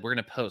all said we're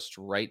going to post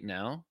right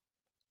now,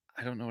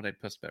 I don't know what I'd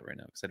post about right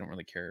now because I don't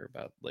really care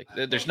about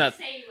there's not.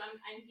 Say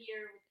I'm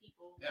here with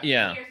people.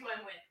 Yeah. Here's who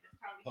I'm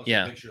with.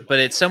 Yeah, but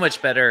it's so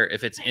much better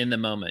if it's in the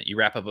moment. You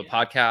wrap up a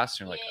podcast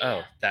and you're like,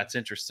 oh, that's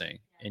interesting,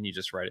 and you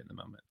just write it in the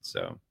moment.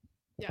 So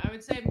yeah, I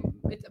would say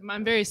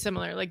I'm very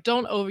similar.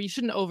 You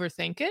shouldn't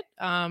overthink it.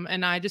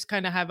 And I just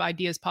kind of have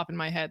ideas pop in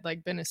my head,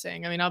 like Ben is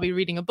saying. I mean, I'll be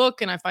reading a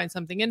book and I find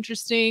something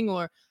interesting,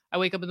 or I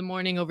wake up in the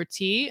morning over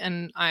tea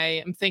and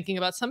I am thinking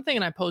about something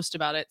and I post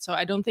about it. So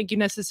I don't think you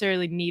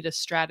necessarily need a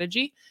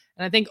strategy.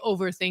 And I think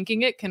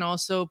overthinking it can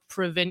also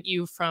prevent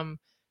you from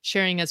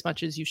sharing as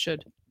much as you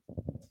should.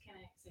 Can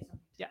I say something?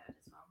 Yeah.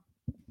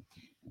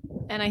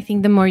 And I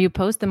think the more you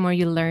post, the more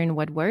you learn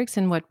what works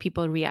and what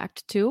people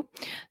react to.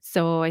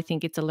 So I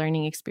think it's a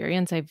learning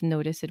experience. I've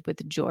noticed it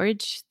with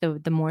George.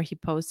 The more he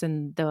posts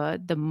and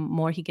the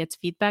more he gets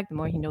feedback, the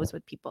more he knows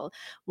what people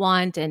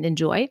want and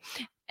enjoy.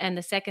 And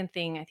the second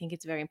thing, I think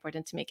it's very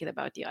important to make it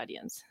about the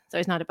audience. So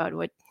it's not about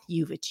what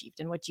you've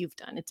achieved and what you've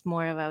done. It's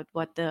more about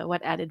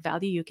what added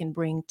value you can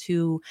bring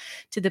to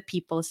the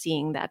people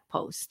seeing that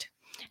post.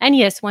 And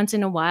yes, once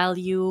in a while,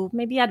 you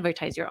maybe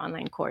advertise your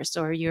online course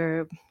or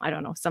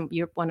some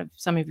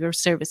of your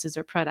services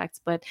or products.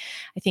 But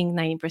I think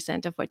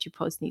 90% of what you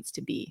post needs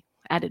to be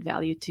added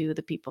value to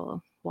the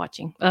people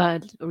watching,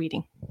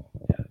 reading.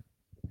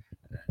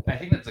 I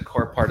think that's a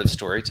core part of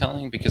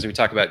storytelling, because we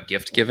talk about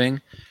gift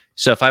giving.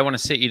 So if I want to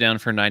sit you down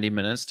for 90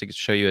 minutes to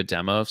show you a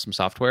demo of some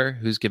software,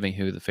 who's giving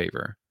who the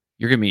favor?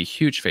 You're giving me a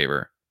huge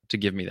favor to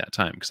give me that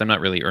time, because I'm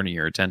not really earning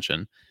your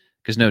attention,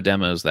 because no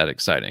demo is that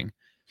exciting.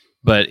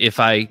 But if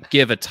I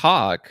give a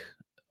talk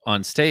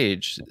on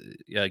stage,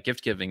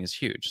 gift giving is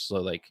huge.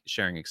 So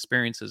sharing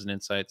experiences and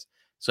insights.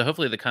 So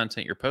hopefully the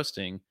content you're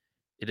posting,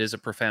 it is a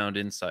profound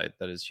insight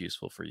that is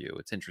useful for you.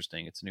 It's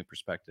interesting. It's a new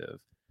perspective.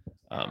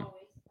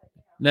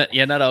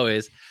 Not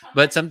always,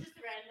 but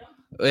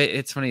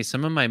it's funny.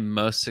 Some of my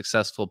most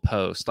successful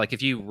posts,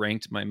 if you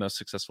ranked my most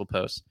successful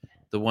posts,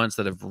 the ones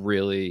that have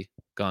really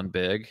gone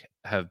big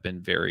have been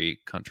very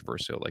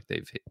controversial.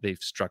 They've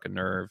struck a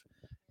nerve.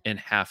 And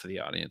half of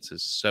the audience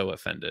is so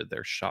offended.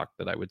 They're shocked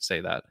that I would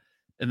say that.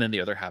 And then the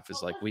other half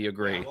is we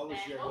agree.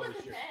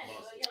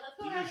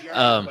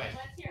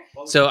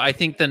 So I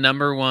think the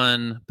number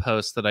one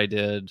post that I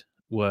did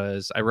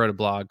was I wrote a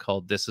blog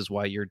called "This is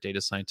Why Your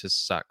Data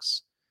Scientist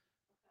Sucks."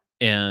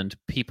 And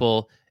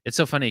people, it's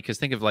so funny because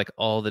think of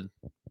all the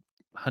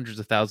hundreds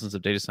of thousands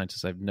of data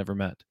scientists I've never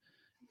met.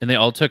 And they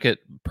all took it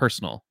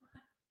personal.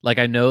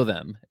 I know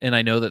them and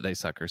I know that they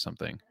suck or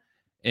something.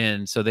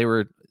 And so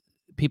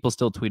people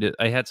still tweet it.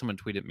 I had someone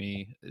tweet at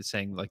me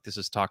saying this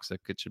is toxic.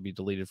 It should be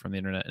deleted from the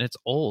internet. And it's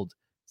old.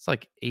 It's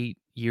 8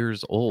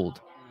 years old.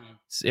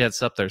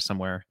 It's up there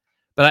somewhere.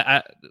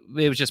 But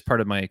it was just part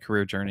of my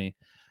career journey.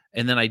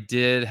 And then I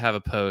did have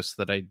a post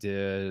that I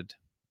did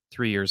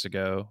 3 years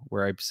ago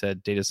where I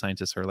said data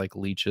scientists are like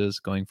leeches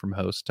going from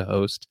host to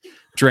host,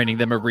 draining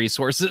them of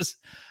resources.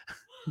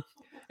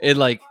 It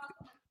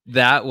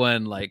that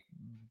one,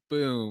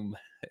 boom,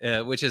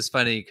 which is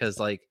funny because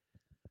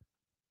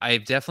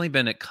I've definitely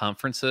been at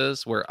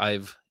conferences where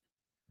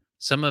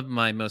some of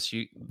my most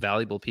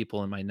valuable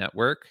people in my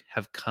network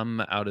have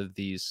come out of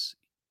these,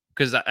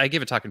 because I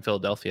gave a talk in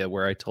Philadelphia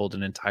where I told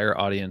an entire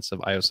audience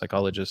of IO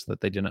psychologists that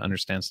they didn't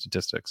understand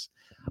statistics.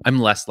 I'm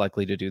less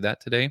likely to do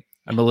that today.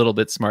 I'm a little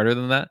bit smarter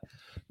than that,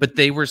 but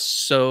they were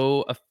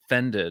so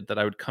offended that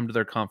I would come to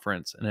their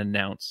conference and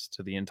announce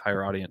to the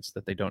entire audience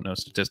that they don't know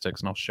statistics,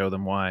 and I'll show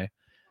them why.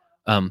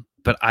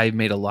 But I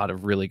made a lot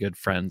of really good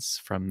friends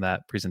from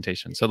that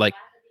presentation. So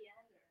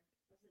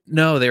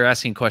No, they were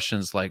asking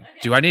questions like,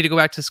 do I need to go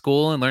back to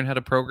school and learn how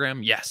to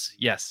program? Yes.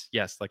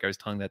 Like I was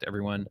telling that to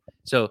everyone.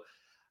 So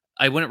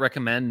I wouldn't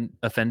recommend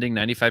offending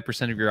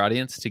 95% of your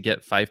audience to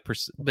get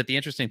 5%. But the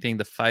interesting thing,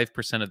 the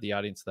 5% of the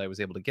audience that I was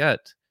able to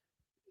get,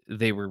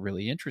 they were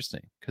really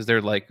interesting because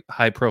they're like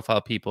high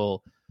profile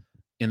people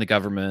in the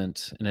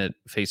government and at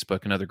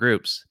Facebook and other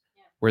groups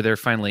where they're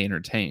finally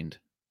entertained.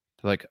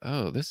 They're like,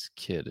 oh, this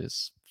kid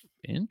is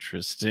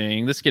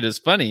interesting. This kid is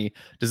funny.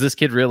 Does this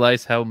kid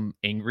realize how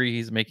angry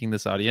he's making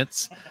this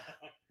audience?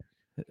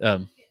 Yeah.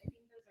 And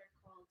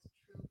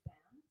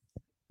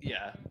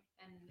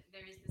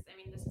there is this, I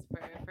mean, this is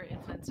for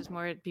influencers,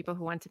 more people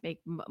who want to make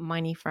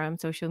money from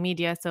social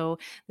media. So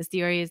this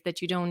theory is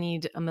that you don't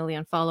need 1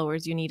 million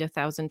followers. You need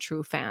 1,000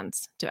 true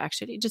fans to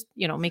actually just,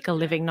 make a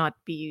living, not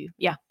be,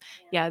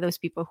 those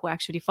people who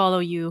actually follow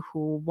you,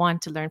 who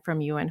want to learn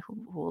from you, and who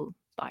will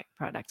buy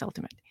products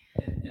ultimately.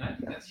 And I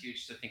think that's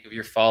huge to think of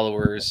your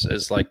followers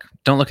as like,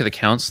 don't look at the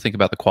counts, think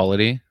about the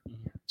quality.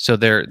 So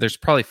there's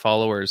probably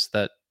followers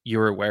that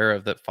you're aware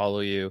of that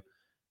follow you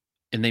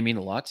and they mean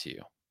a lot to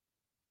you.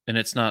 And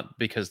it's not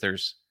because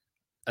there's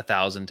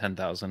 1,000,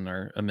 10,000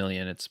 or 1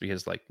 million. It's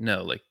because like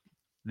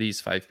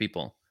these 5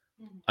 people,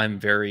 I'm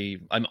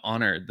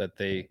honored that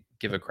they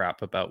give a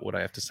crap about what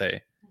I have to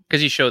say.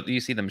 Because you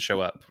see them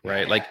show up,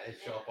 right? Like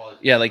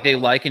they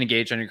like and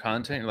engage on your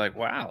content. You're like,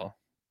 wow,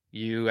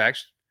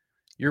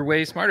 you're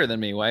way smarter than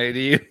me. Why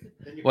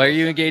are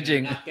you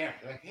engaging?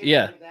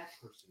 Yeah.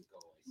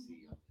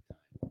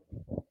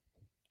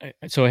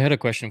 So I had a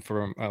question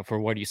for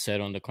what you said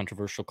on the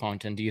controversial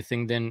content. Do you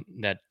think then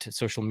that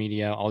social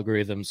media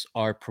algorithms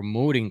are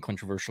promoting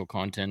controversial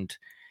content?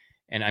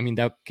 And I mean,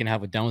 that can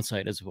have a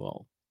downside as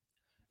well.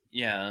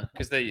 Yeah,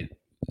 because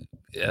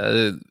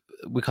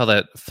we call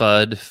that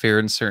FUD, fear,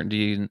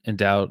 uncertainty, and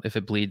doubt. If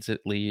it bleeds, it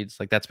leads.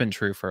 Like that's been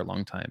true for a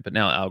long time, but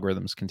now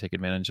algorithms can take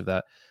advantage of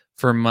that.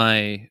 For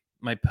my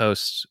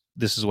post,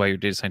 this is why your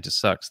data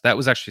scientist sucks. That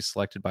was actually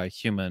selected by a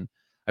human.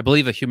 I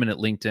believe a human at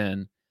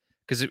LinkedIn.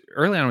 Because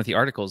early on with the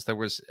articles, there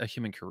was a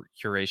human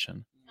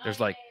curation. There's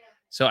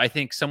so I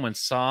think someone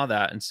saw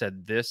that and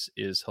said, this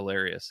is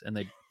hilarious. And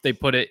they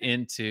put it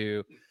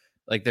into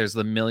like, there's the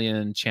 1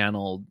 million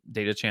channel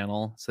data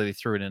channel. So they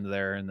threw it into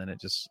there and then it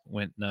just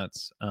went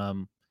nuts.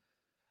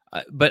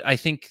 But I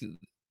think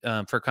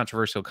for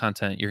controversial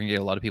content, you're going to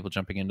get a lot of people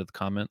jumping into the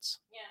comments.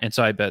 Yeah. And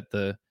so I bet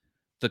the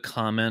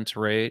comment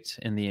rate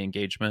and the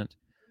engagement,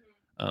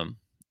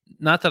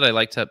 not that I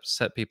like to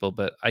upset people,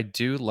 but I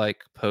do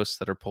like posts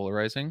that are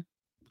polarizing.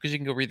 Because you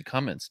can go read the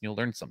comments and you'll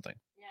learn something.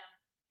 Yeah.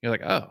 You're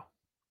like, oh,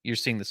 you're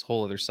seeing this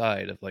whole other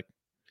side of like,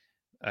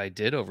 I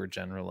did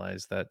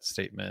overgeneralize that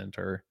statement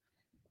or.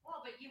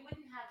 Well, but you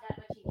wouldn't have that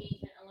much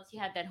engagement unless you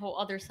had that whole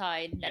other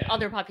side, that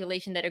other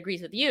population that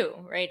agrees with you,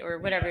 right? Or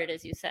whatever it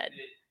is you said.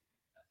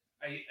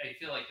 I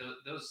feel like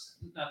those,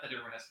 not that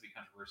everyone has to be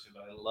controversial,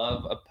 but I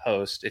love a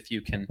post if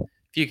you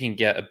can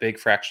get a big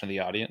fraction of the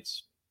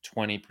audience,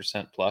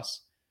 20%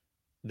 plus,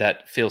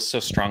 that feels so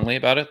strongly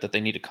about it that they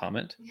need to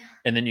comment. Yeah.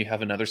 And then you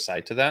have another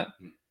side to that.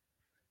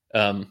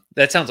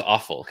 That sounds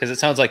awful because it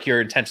sounds like you're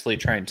intentionally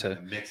trying to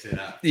mix it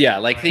up. Yeah.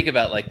 Like think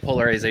about like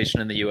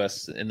polarization in the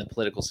US in the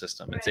political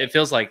system. Right. It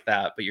feels like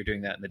that, but you're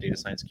doing that in the data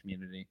science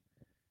community.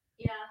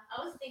 Yeah.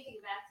 I was thinking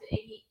back to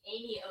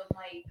any of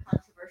my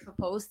controversial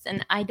posts,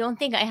 and I don't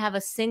think I have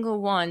a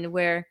single one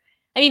where,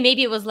 I mean,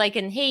 maybe it was like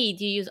hey,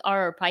 do you use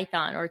R or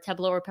Python or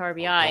Tableau or Power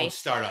BI? Don't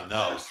start on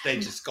those. They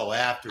just go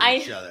after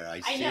each other. I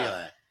see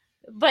that.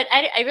 But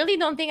I really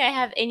don't think I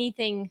have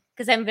anything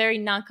because I'm very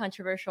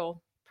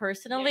non-controversial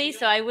personally.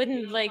 So I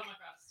wouldn't like. Come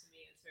across to me,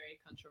 it's very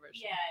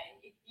controversial. Yeah,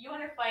 if you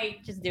want to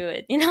fight, just do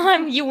it.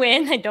 You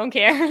win. I don't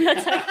care.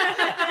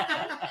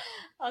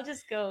 I'll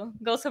just go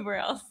somewhere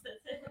else.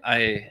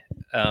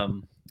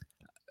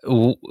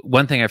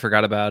 One thing I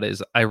forgot about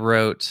is I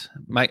wrote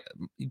do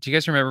you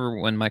guys remember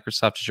when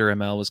Microsoft Azure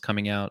ML was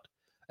coming out?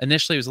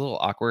 Initially, it was a little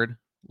awkward.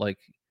 Like,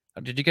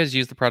 did you guys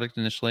use the product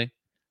initially?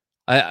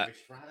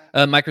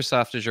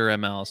 Microsoft Azure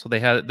ML. So they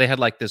had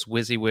like this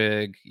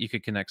WYSIWYG. You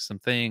could connect some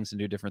things and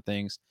do different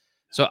things.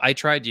 So I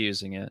tried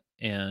using it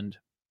and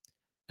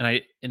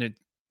I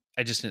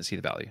just didn't see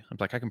the value. I'm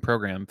like, I can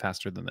program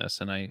faster than this,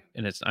 and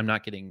I'm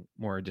not getting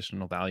more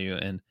additional value.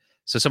 And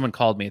so someone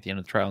called me at the end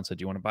of the trial and said,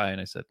 "Do you want to buy?"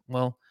 And I said,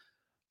 "Well,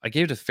 I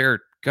gave it a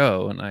fair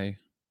go, and I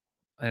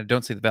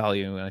don't see the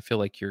value. And I feel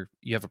like you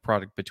have a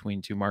product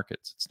between two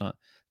markets. It's not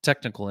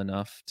technical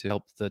enough to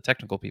help the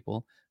technical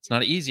people. It's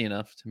not easy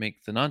enough to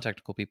make the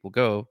non-technical people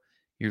go.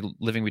 You're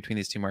living between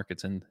these two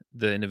markets." And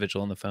the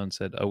individual on the phone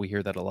said, "Oh, we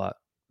hear that a lot."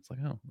 It's like,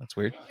 oh, that's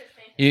weird.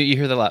 You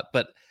hear that a lot.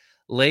 But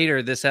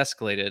later this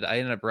escalated. I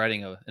ended up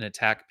writing an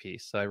attack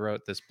piece. So I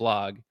wrote this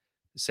blog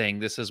saying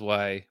this is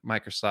why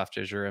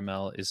Microsoft Azure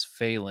ML is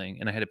failing.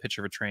 And I had a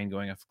picture of a train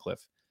going off a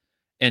cliff.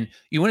 And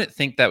you wouldn't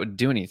think that would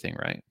do anything,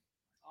 right?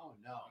 Oh,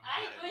 no.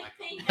 I would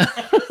think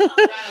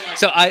that.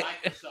 So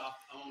Microsoft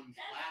owned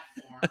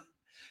platform.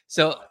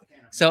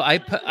 So I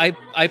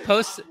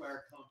post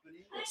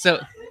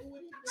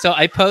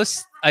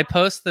I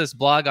post this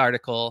blog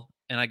article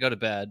and I go to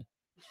bed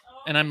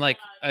and I'm like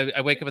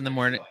I wake up in the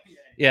morning.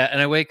 Yeah,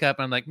 and I wake up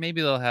and I'm like,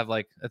 maybe they'll have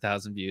like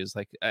 1,000 views.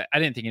 Like I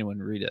didn't think anyone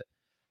would read it.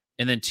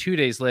 And then 2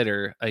 days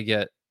later, I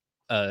get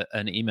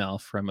an email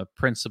from a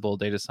principal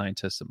data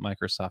scientist at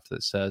Microsoft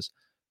that says,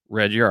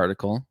 read your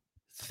article,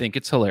 think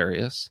it's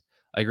hilarious.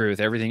 I agree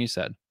with everything you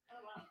said.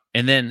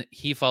 And then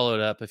he followed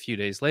up a few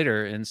days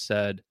later and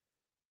said,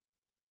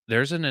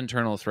 there's an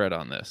internal thread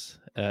on this.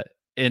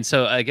 And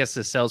so I guess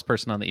the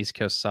salesperson on the East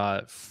Coast saw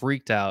it,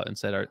 freaked out, and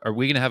said, are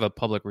we going to have a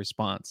public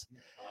response?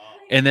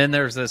 And then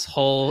there's this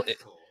whole...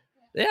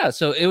 Yeah,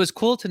 so it was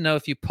cool to know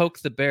if you poke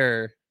the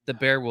bear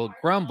will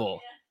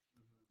grumble.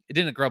 It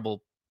didn't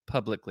grumble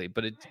publicly,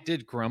 but it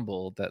did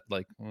grumble that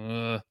like,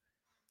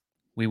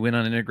 we went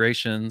on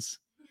integrations.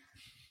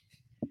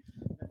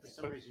 For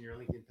some reason, your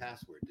LinkedIn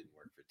password didn't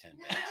work for 10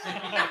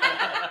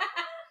 minutes.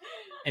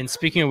 And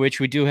speaking of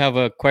which, we do have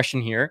a question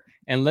here,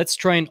 and let's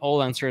try and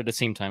all answer at the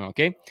same time,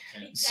 okay?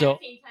 So,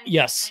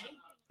 yes.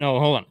 No,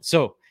 hold on.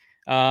 So,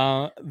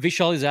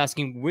 Vishal is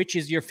asking, which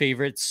is your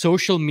favorite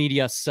social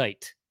media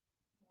site?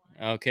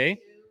 Okay.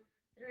 2,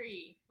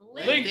 3.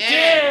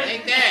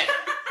 LinkedIn.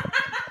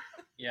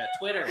 Yeah,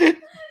 Twitter.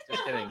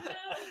 Just kidding.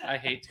 I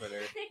hate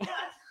Twitter.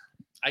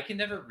 I can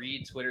never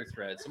read Twitter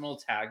threads. Someone will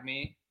tag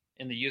me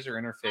in the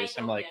user interface.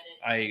 I'm like,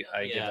 I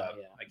give up.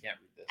 Yeah. I can't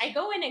read this. I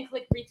go in and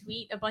click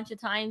retweet a bunch of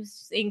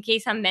times in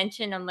case I'm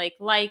mentioned. I'm like,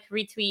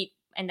 retweet,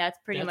 and that's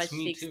pretty That's much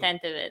me the too.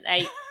 extent of it.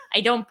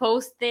 I don't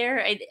post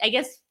there. I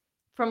guess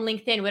from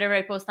LinkedIn, whatever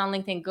I post on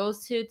LinkedIn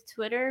goes to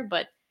Twitter,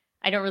 but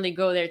I don't really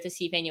go there to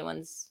see if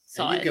anyone's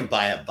saw And you it. can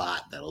buy a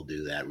bot that'll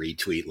do that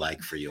retweet like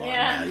for you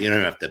Yeah. on there. You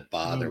don't have to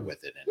bother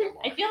with it anymore.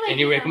 I feel like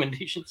Any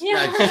recommendations?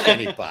 Yeah. Not just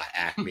any bot,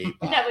 Acme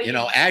That bot. way You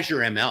know,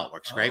 Azure ML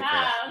works great for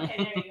that. Okay,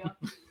 there you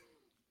go.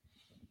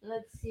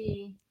 Let's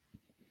see.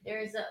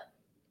 There's a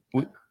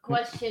We-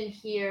 question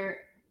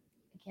here.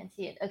 I can't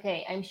see it.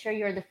 Okay, I'm sure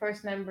you're the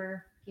first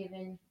member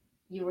given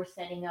you were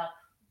setting up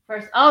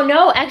first. Oh,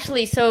 no,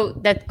 actually. So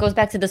that goes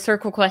back to the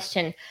circle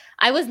question.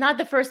 I was not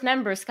the first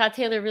member. Scott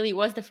Taylor really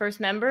was the first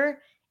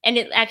member. And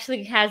it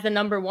actually has the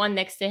number 1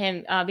 next to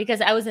him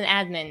because I was an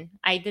admin.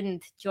 I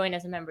didn't join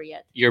as a member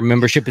yet. Your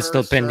membership is Her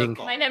still pending.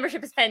 circle. My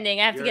membership is pending.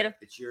 I have to get a.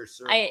 It's your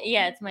circle.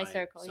 Yeah, it's my right?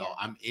 circle, So yeah.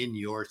 I'm in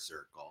your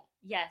circle,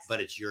 Yes. but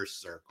it's your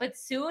circle. But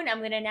soon I'm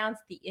going to announce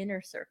the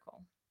inner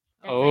circle.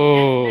 That's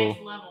Oh. Like, that's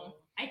next level.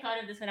 I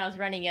thought of this when I was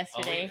running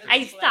yesterday. wait,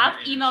 I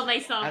stopped, emailed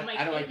myself.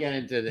 How do I get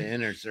into the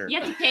inner circle? You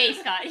have to pay,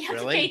 Scott. You have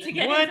Really? to pay to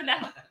get What? into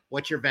that.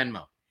 What's your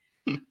Venmo?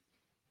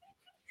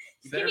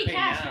 Just give me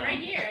cash right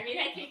here. I mean,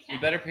 I take cash.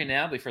 You better pay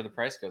now before the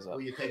price goes up.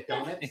 Will you take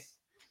donuts?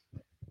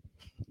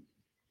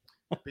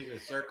 Speaking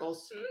of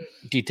circles,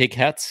 Do you take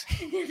hats?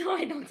 No,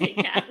 I don't take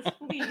cash.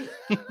 Please.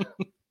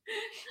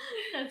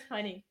 That's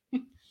funny.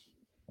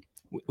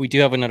 We do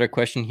have another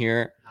question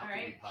here. how All can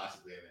right. you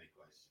possibly have any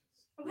questions?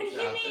 What do you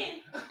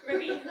mean?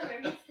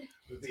 Repeat.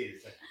 Repeat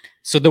it.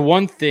 So the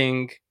one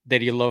thing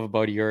that you love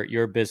about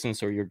your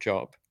business or your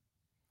job?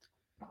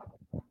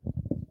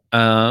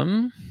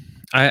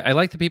 I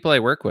like the people I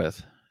work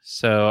with.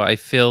 So I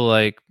feel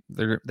like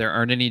there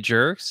aren't any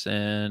jerks,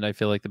 and I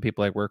feel like the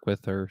people I work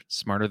with are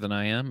smarter than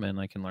I am, and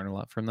I can learn a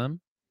lot from them.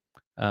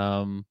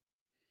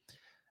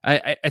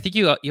 I think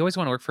you always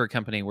want to work for a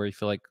company where you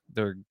feel like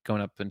they're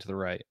going up and to the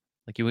right.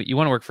 Like you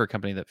want to work for a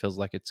company that feels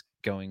like it's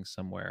going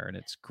somewhere and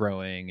it's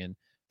growing and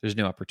there's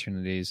new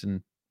opportunities,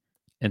 and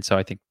so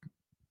I think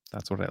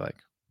that's what I like.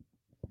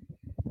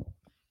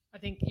 I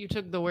think you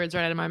took the words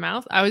right out of my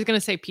mouth. I was going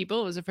to say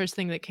people was the first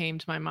thing that came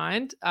to my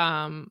mind.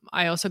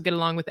 I also get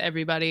along with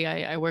everybody.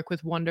 I work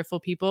with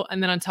wonderful people.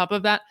 And then on top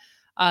of that,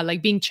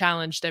 like being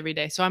challenged every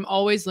day. So I'm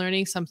always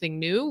learning something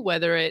new,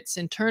 whether it's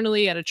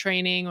internally at a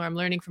training or I'm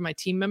learning from my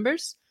team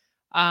members.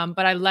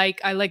 But I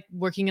like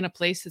working in a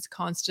place that's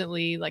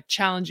constantly like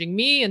challenging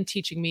me and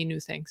teaching me new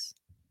things.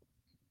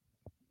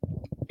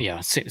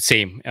 Yeah,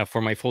 same.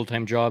 For my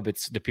full-time job,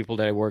 it's the people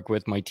that I work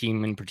with, my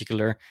team in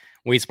particular,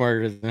 way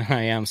smarter than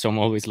I am. So I'm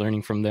always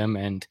learning from them,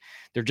 and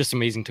they're just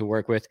amazing to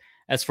work with.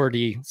 As for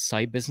the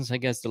side business, I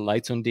guess, the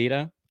Lights on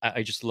Data,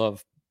 I just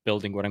love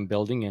building what I'm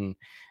building, and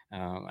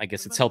I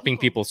guess it's helping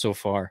people so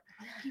far.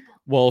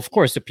 Well, of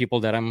course, the people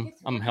that I'm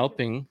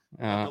helping.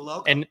 What about the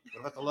logo? And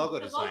What about the logo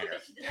designer?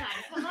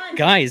 Come on.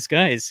 guys,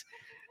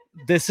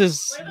 this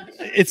is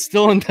it's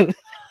still in the.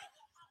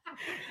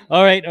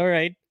 All right.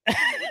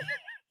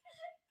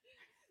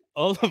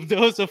 All of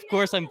those, of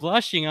course, I'm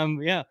blushing.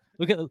 Look at.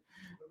 What about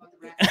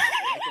the raccoon? You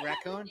like the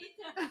raccoon?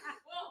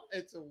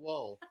 It's a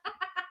wolf.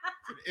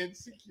 It's an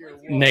insecure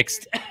wolf.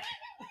 Next.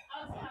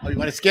 Oh, you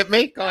want to skip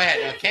me? Go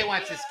ahead. Kay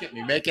wants to skip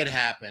me. Make it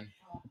happen.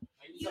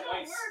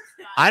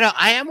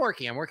 I am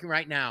working. I'm working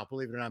right now.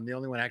 Believe it or not, I'm the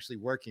only one actually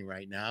working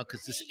right now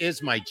because this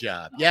is my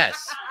job.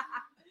 Yes.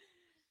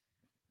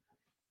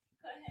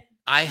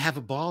 I have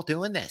a ball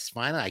doing this.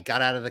 Finally, I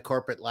got out of the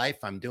corporate life.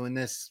 I'm doing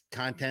this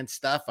content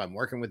stuff. I'm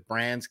working with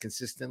brands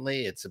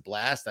consistently. It's a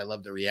blast. I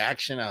love the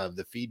reaction. I love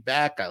the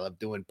feedback. I love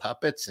doing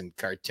puppets and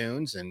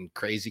cartoons and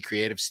crazy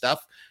creative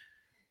stuff,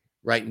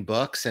 writing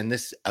books and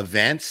this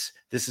events.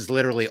 This is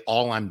literally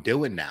all I'm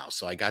doing now.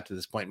 So I got to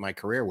this point in my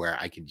career where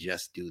I can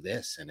just do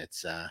this, and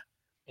it's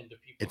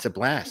It's a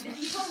blast.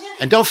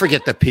 And don't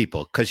forget the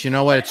people, because you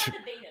know what?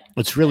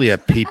 It's really a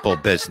people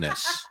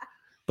business.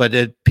 But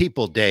the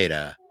people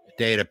data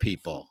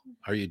people.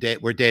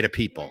 We're data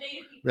people,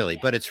 really.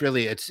 But it's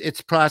really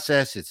it's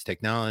process, it's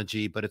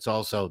technology, but it's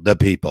also the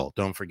people.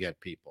 Don't forget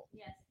people.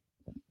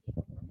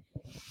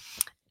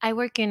 I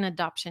work in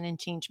adoption and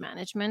change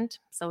management,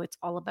 so it's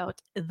all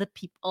about the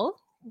people.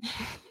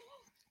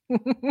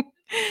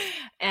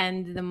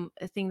 And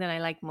the thing that I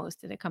like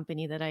most at a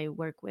company that I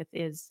work with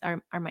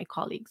are my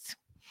colleagues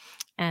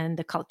and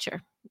the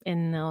culture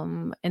in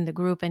the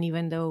group. And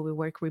even though we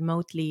work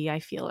remotely,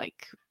 I feel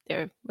like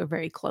we're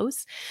very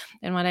close.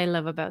 And what I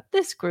love about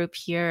this group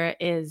here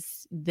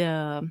is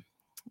the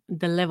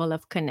level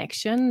of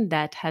connection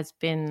that has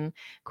been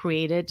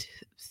created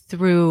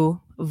through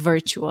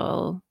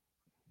virtual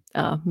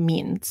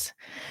means.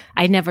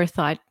 I never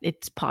thought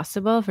it's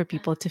possible for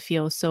people to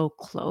feel so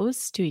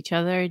close to each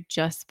other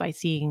just by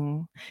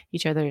seeing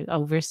each other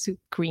over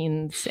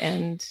screens.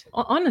 And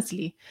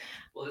honestly,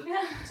 well,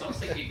 it's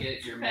almost like you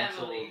get your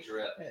mental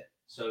drip.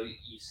 So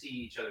you see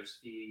each other's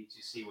feeds,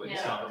 you see what's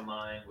top of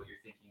mind, what you're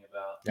thinking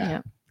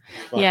about.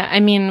 Yeah. I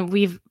mean,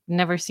 we've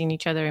never seen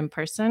each other in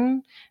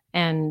person,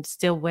 and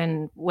still,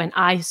 when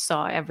I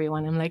saw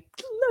everyone, I'm like,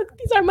 look,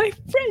 these are my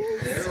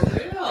friends.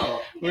 They're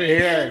real. We're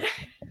here.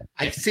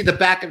 I see the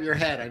back of your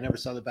head. I never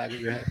saw the back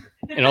of your head.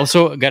 And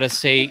also, gotta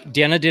say,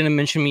 Diana didn't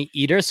mention me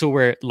either, so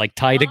we're like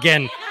tied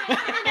again. Yeah,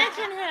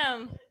 mention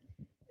him.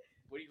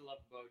 What do you love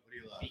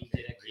about being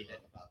dedicated?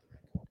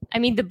 I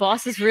mean, the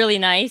boss is really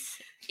nice.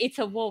 It's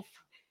a wolf,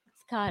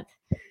 Scott.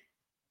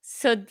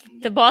 So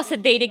the boss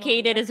at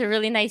Dedicated is a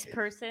really nice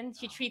person.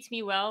 She treats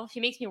me well. She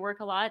makes me work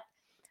a lot.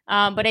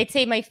 But I'd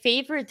say my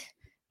favorite.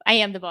 I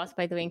am the boss,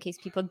 by the way, in case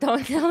people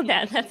don't know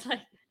that. That's like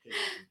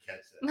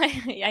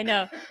I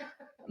know.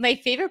 My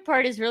favorite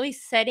part is really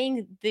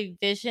setting the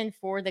vision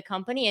for the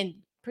company and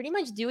pretty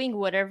much doing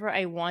whatever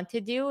I want to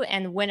do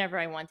and whenever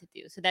I want to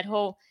do. So that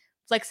whole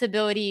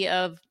flexibility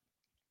of,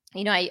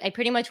 I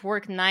pretty much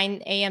work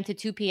 9 a.m. to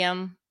 2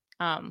 p.m.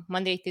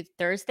 Monday through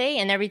Thursday,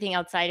 and everything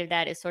outside of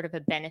that is sort of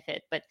a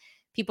benefit. But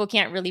people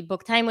can't really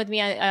book time with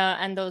me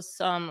on those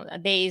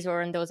days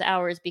or in those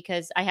hours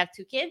because I have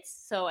 2 kids.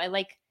 So I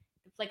like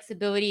the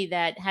flexibility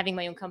that having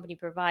my own company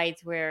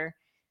provides, where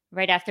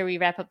right after we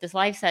wrap up this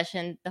live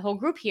session, the whole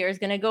group here is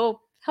going to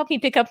go help me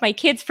pick up my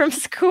kids from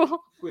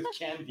school With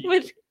candy.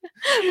 with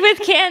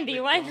candy.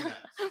 Why not?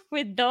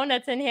 With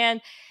donuts in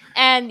hand.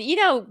 And,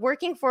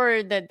 working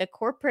for the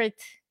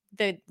corporate,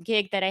 the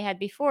gig that I had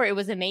before, it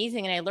was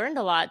amazing and I learned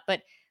a lot.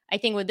 But I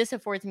think what this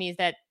affords me is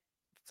that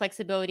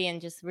flexibility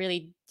and just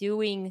really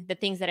doing the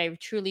things that I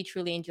truly,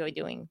 truly enjoy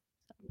doing.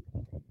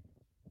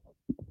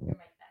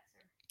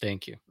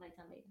 Thank you. Lights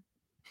on, baby.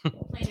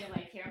 Plenty of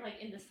lights here. I'm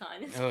like in the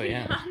sun. Oh,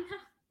 yeah.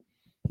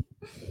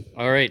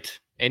 All right.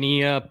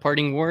 Any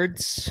parting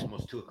words?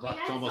 Almost 2 o'clock.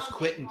 It's almost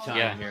quitting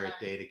time here at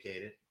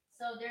Dedicated.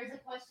 So there's a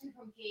question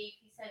from Gabe.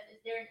 He says, is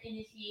there an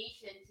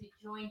initiation to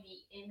join the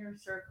inner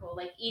circle,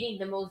 like eating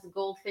the most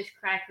goldfish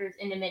crackers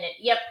in a minute?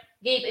 Yep.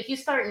 Gabe, if you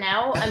start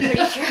now, I'm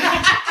pretty sure.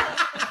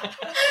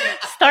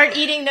 Start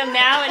eating them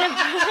now, and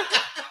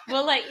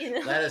we'll let you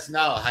know. Let us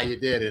know how you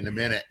did in a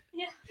minute.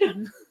 Yeah.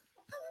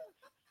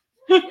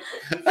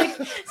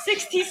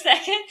 60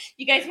 seconds.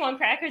 You guys want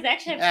crackers?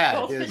 Actually, I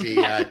have Here's goldfish.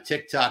 the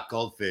TikTok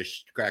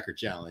goldfish cracker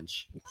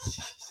challenge.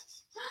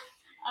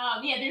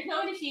 There's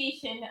no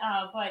initiation,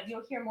 but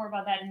you'll hear more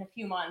about that in a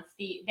few months.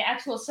 The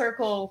actual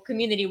circle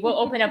community will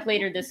open up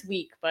later this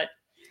week, but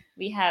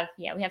we have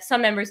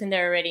some members in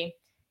there already.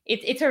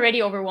 It's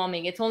already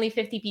overwhelming. It's only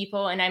 50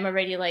 people, and I'm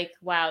already like,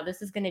 wow,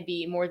 this is going to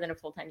be more than a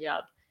full-time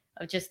job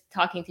of just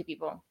talking to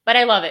people. But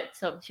I love it,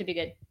 so it should be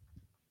good.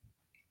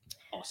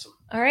 Awesome.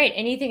 All right.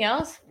 Anything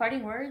else?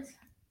 Parting words?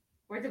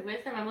 Words of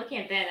wisdom? I'm looking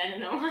at Ben. I don't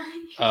know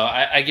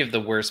why. I give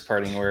the worst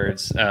parting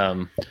words.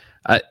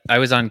 I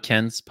was on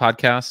Ken's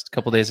podcast a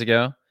couple days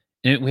ago,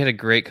 and we had a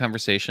great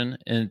conversation.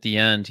 And at the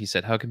end, he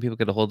said, how can people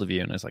get a hold of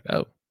you? And I was like,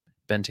 oh,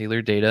 Ben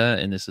Taylor Data,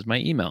 and this is my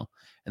email.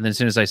 And then as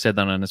soon as I said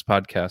that on his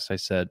podcast, I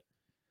said,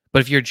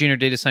 but if you're a junior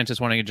data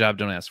scientist wanting a job,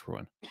 don't ask for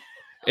one.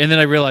 And then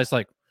I realized,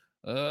 like,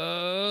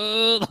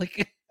 that was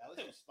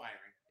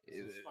inspiring.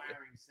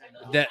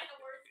 That.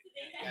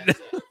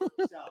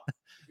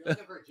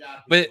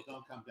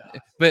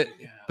 But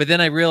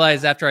then I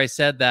realized after I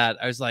said that,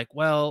 I was like,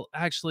 well,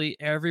 actually,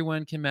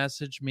 everyone can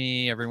message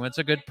me. Everyone's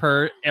a good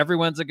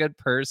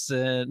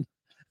person.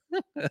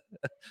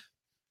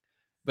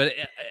 But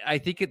I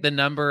think the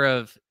number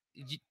of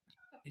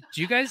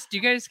do you guys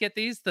get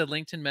these, the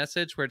LinkedIn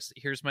message where it's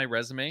here's my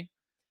resume,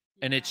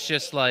 and it's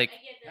just like,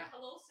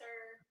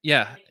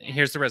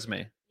 here's the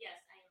resume.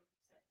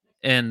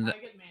 And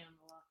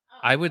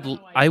I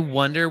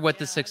wonder what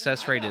the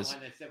success rate is. When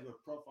they said we're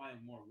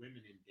profiling more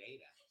women in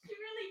data. You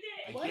really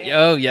did.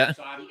 Oh yeah.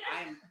 So I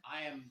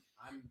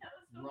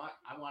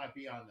want to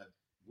be on the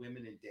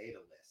women in data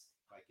list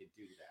if I could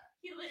do that.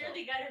 He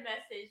literally got a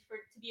message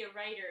to be a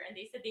writer, and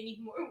they said they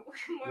need more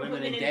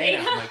women in data.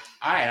 I'm like,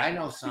 all right, I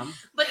know some.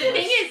 But the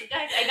thing is,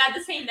 guys, I got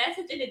the same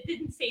message, and it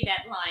didn't say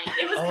that line.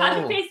 It was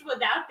copy paste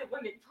without the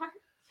women part.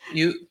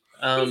 You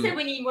They said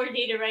we need more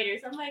data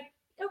writers. I'm like,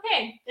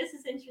 okay, this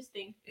is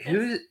interesting.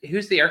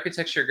 Who's the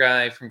architecture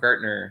guy from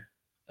Gartner?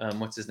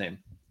 What's his name?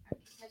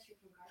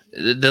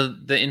 The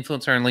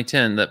influencer on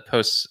LinkedIn that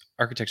posts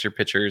architecture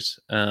pictures.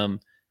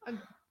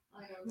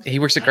 He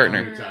works at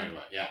Gartner.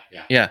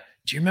 Yeah.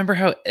 Do you remember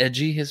how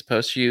edgy his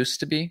posts used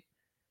to be?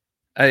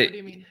 What do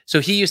you mean? So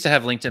he used to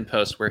have LinkedIn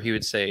posts where he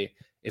would say,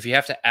 if you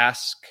have to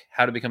ask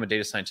how to become a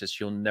data scientist,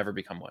 you'll never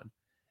become one.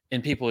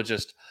 And people would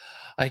just,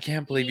 I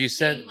can't believe you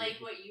said like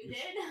what you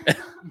did.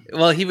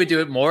 Well, he would do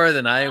it more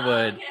than I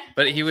would,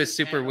 but he was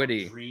super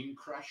witty. Dream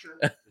crusher.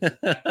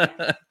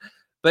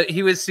 But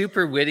he was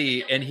super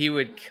witty, and he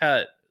would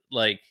cut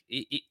like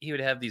he would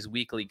have these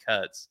weekly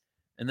cuts,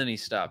 and then he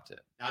stopped it.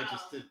 I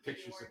just did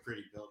pictures of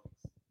pretty buildings.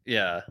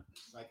 Yeah.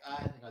 It's like I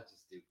think I'll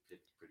just do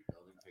pretty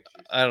building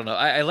pictures. I don't know.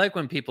 I like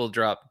when people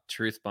drop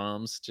truth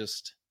bombs,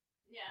 just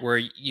where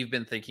you've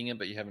been thinking it,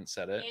 but you haven't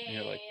said it. And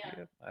you're like,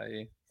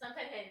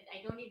 Sometimes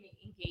I don't even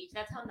engage.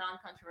 That's how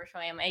non-controversial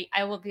I am.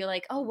 I will be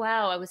like, oh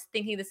wow, I was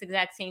thinking this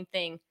exact same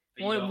thing.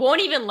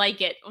 Won't even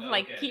like it.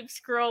 Like keep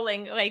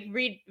scrolling, like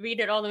read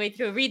it all the way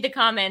through, read the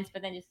comments,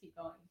 but then just keep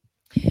going.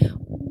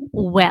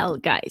 Well,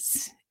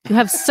 guys, you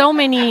have so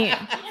many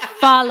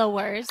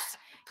followers.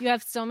 You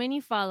have so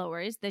many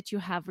followers that you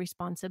have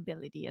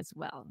responsibility as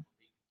well.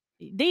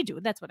 They do.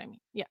 That's what I mean.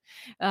 Yeah.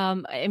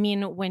 I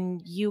mean,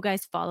 when you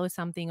guys follow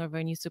something or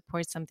when you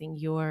support something,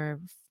 your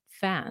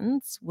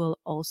fans will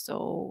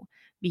also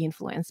be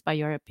influenced by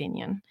your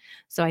opinion.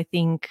 So I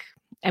think,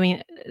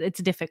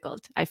 it's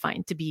difficult, I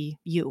find, to be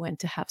you and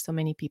to have so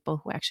many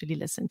people who actually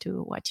listen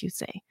to what you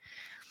say.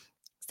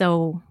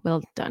 So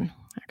well done,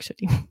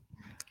 actually.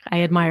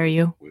 I admire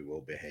you. We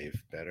will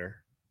behave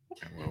better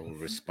and we'll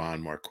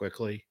respond more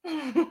quickly.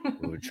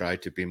 We will try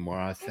to be more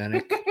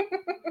authentic.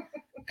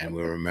 And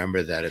we'll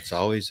remember that it's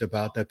always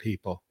about the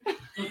people.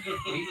 We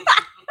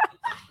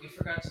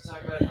forgot to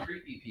talk about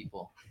creepy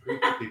people. All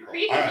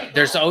right.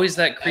 There's always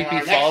that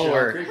creepy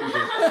follower.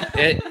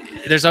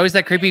 There's always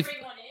that creepy.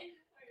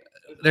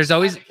 There's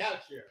always.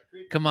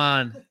 Come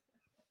on.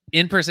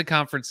 In-person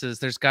conferences,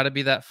 there's got to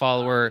be that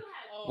follower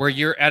where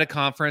you're at a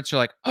conference, you're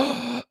like,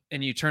 oh,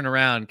 and you turn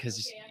around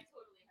because.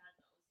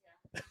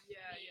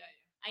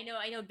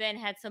 I know Ben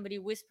had somebody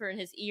whisper in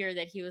his ear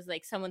that he was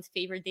like someone's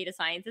favorite data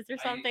scientist or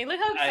something. Look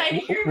how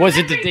excited was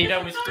it the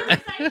data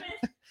whisperer?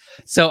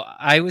 So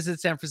I was in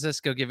San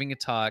Francisco giving a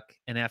talk,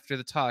 and after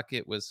the talk,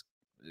 it was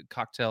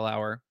cocktail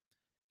hour,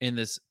 and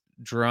this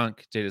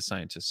drunk data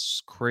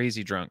scientist,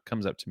 crazy drunk,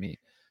 comes up to me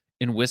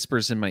and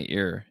whispers in my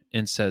ear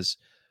and says,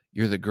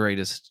 "You're the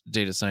greatest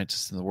data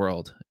scientist in the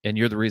world, and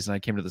you're the reason I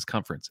came to this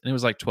conference." And it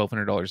was like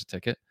 $1,200 a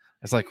ticket.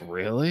 I was like,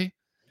 really?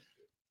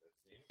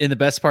 And the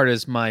best part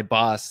is my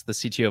boss, the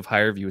CTO of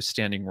HireVue, is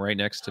standing right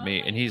next to me,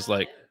 and he's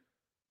like,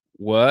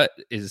 what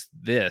is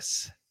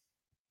this?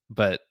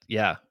 But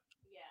yeah.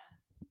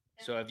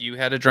 So have you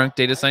had a drunk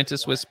data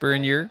scientist whisper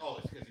in your?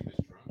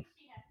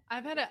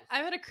 I've had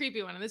a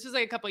creepy one, and this was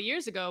like a couple of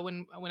years ago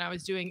when I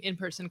was doing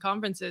in-person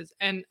conferences,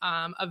 and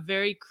a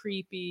very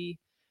creepy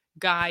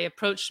guy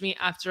approached me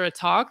after a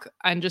talk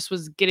and just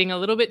was getting a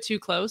little bit too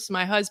close.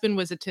 My husband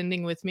was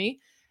attending with me,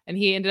 and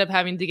he ended up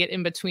having to get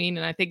in between,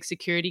 and I think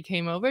security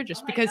came over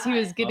just because he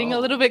was getting a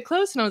little bit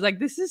close, and I was like,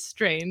 this is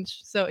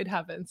strange. So it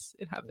happens.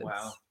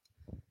 Wow.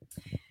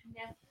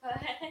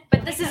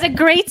 But this is a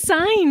great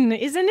sign,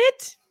 isn't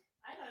it?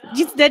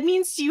 That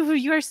means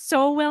you are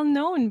so well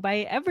known by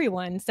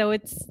everyone. So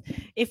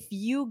if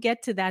you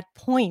get to that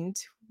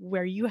point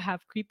where you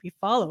have creepy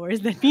followers,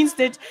 that means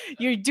that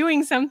you're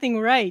doing something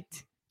right.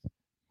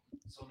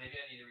 So maybe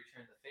I need to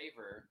return the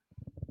favor.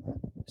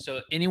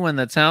 So anyone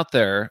that's out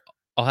there,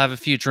 I'll have a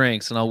few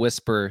drinks and I'll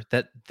whisper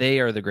that they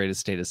are the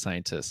greatest data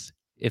scientists,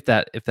 if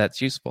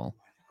that's useful.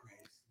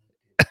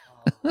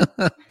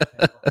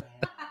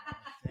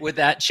 Would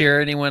that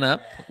cheer anyone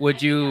up?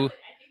 Would you?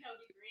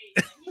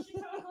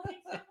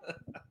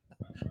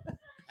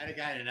 I had a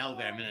guy in an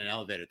elevator. I'm in an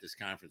elevator at this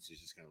conference. He's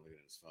just kind of looking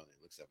at his phone.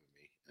 He looks up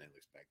at me and he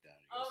looks back down.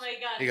 Oh my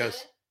God. He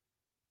goes,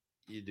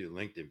 "You do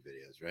LinkedIn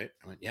videos, right?"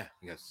 I went, "Yeah."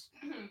 He goes,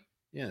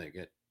 "Yeah, they're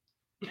good."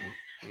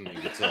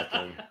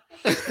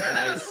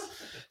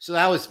 So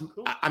that was.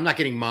 I'm not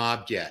getting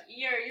mobbed yet.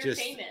 You're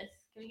just famous.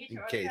 Can we get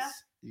your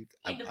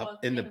autograph?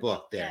 In the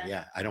book there.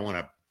 Yeah. I don't want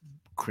to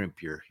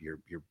crimp your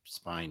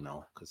spine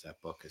though, because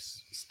that book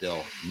is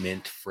still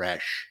mint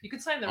fresh. You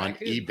could sign the on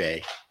raccoon.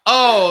 eBay.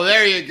 Oh,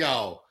 there you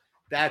go.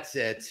 That's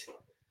it.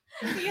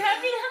 You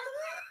happy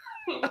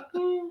now?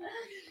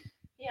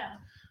 Yeah.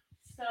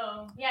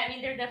 So yeah, I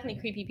mean, there are definitely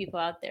creepy people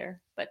out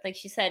there, but like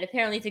she said,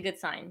 apparently it's a good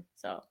sign.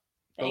 So.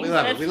 But we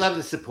love it. We love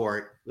the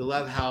support. We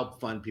love how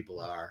fun people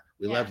are.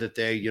 We love that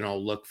they,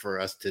 look for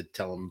us to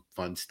tell them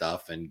fun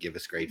stuff and give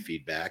us great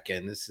feedback.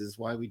 And this is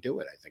why we do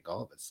it. I think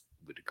all of us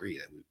would agree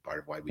that part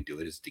of why we do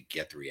it is to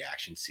get the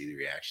reaction, see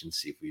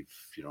if we've,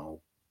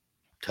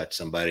 touched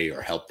somebody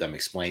or helped them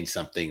explain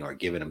something or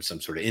given them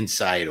some sort of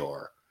insight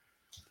or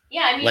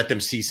let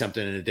them see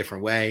something in a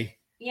different way.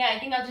 Yeah, I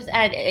think I'll just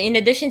add, in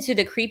addition to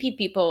the creepy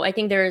people, I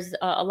think there's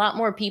a lot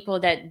more people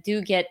that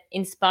do get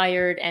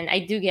inspired. And I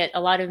do get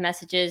a lot of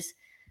messages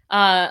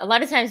a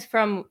lot of times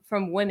from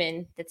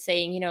women that's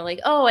saying, like,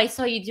 oh, I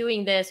saw you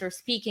doing this or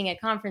speaking at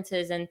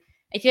conferences, and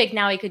I feel like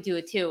now I could do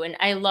it too. And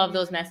I love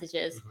those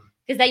messages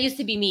because that used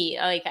to be me.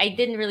 Like, I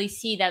didn't really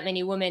see that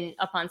many women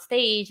up on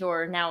stage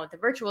or now at the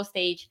virtual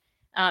stage.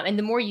 And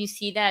the more you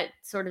see that,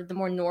 sort of the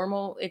more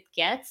normal it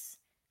gets.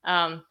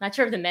 Not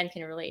sure if the men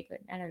can relate, but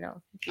I don't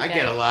know. I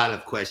get a lot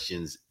of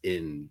questions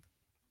in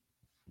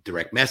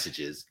direct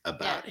messages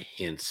about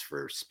hints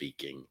for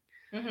speaking.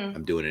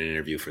 I'm doing an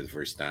interview for the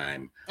first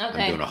time.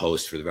 Okay. I'm doing a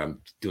host I'm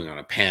doing on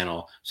a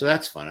panel. So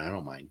that's fun. I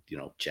don't mind,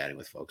 chatting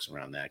with folks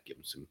around that, give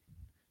them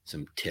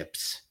some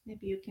tips.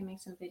 Maybe you can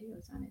make some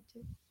videos on it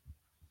too.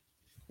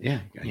 Yeah.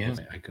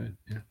 I could.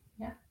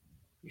 Yeah.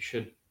 You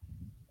should.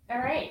 All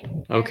right.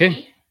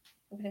 Okay.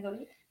 We're going to go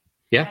eat?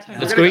 Yeah.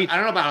 Let's go eat. I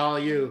don't know about all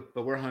of you,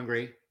 but we're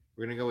hungry.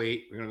 We're going to go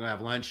eat. We're going to go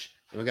have lunch.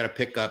 Then we got to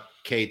pick up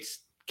Kate's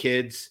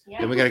kids.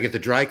 Then we got to get the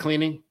dry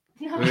cleaning.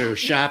 We're going to go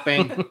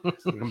shopping.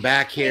 We'll come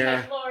back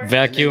here.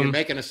 Vacuum. You're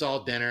making us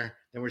all dinner.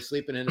 Then we're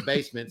sleeping in the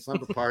basement,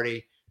 slumber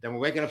party. Then we're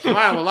waking up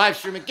tomorrow. We'll live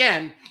stream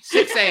again,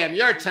 6 a.m.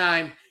 your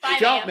time.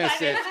 Don't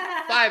miss it.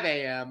 5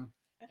 a.m.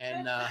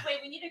 And wait,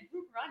 we need a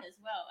group run as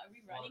well. Are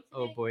we running today?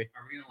 Oh boy.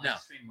 Are we going to live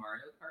stream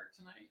Mario Kart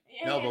tonight?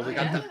 No, but we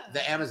got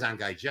the Amazon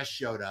guy just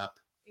showed up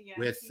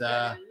with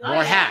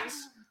more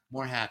hats.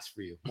 More hats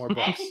for you. More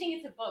books. I actually think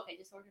it's a book. I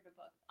just ordered a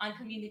book on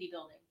community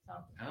building.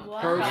 So.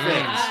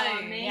 Perfect.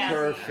 Nice.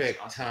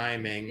 Perfect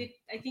timing.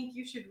 I think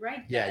you should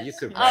write. Yeah, you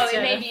could write.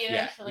 Maybe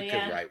eventually. You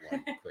could write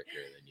one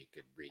quicker than you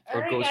could read.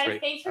 All right, guys,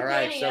 thanks for All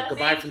right, joining so us.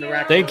 goodbye from the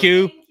rap. Thank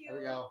you. Here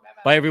we go.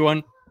 Bye,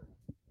 everyone.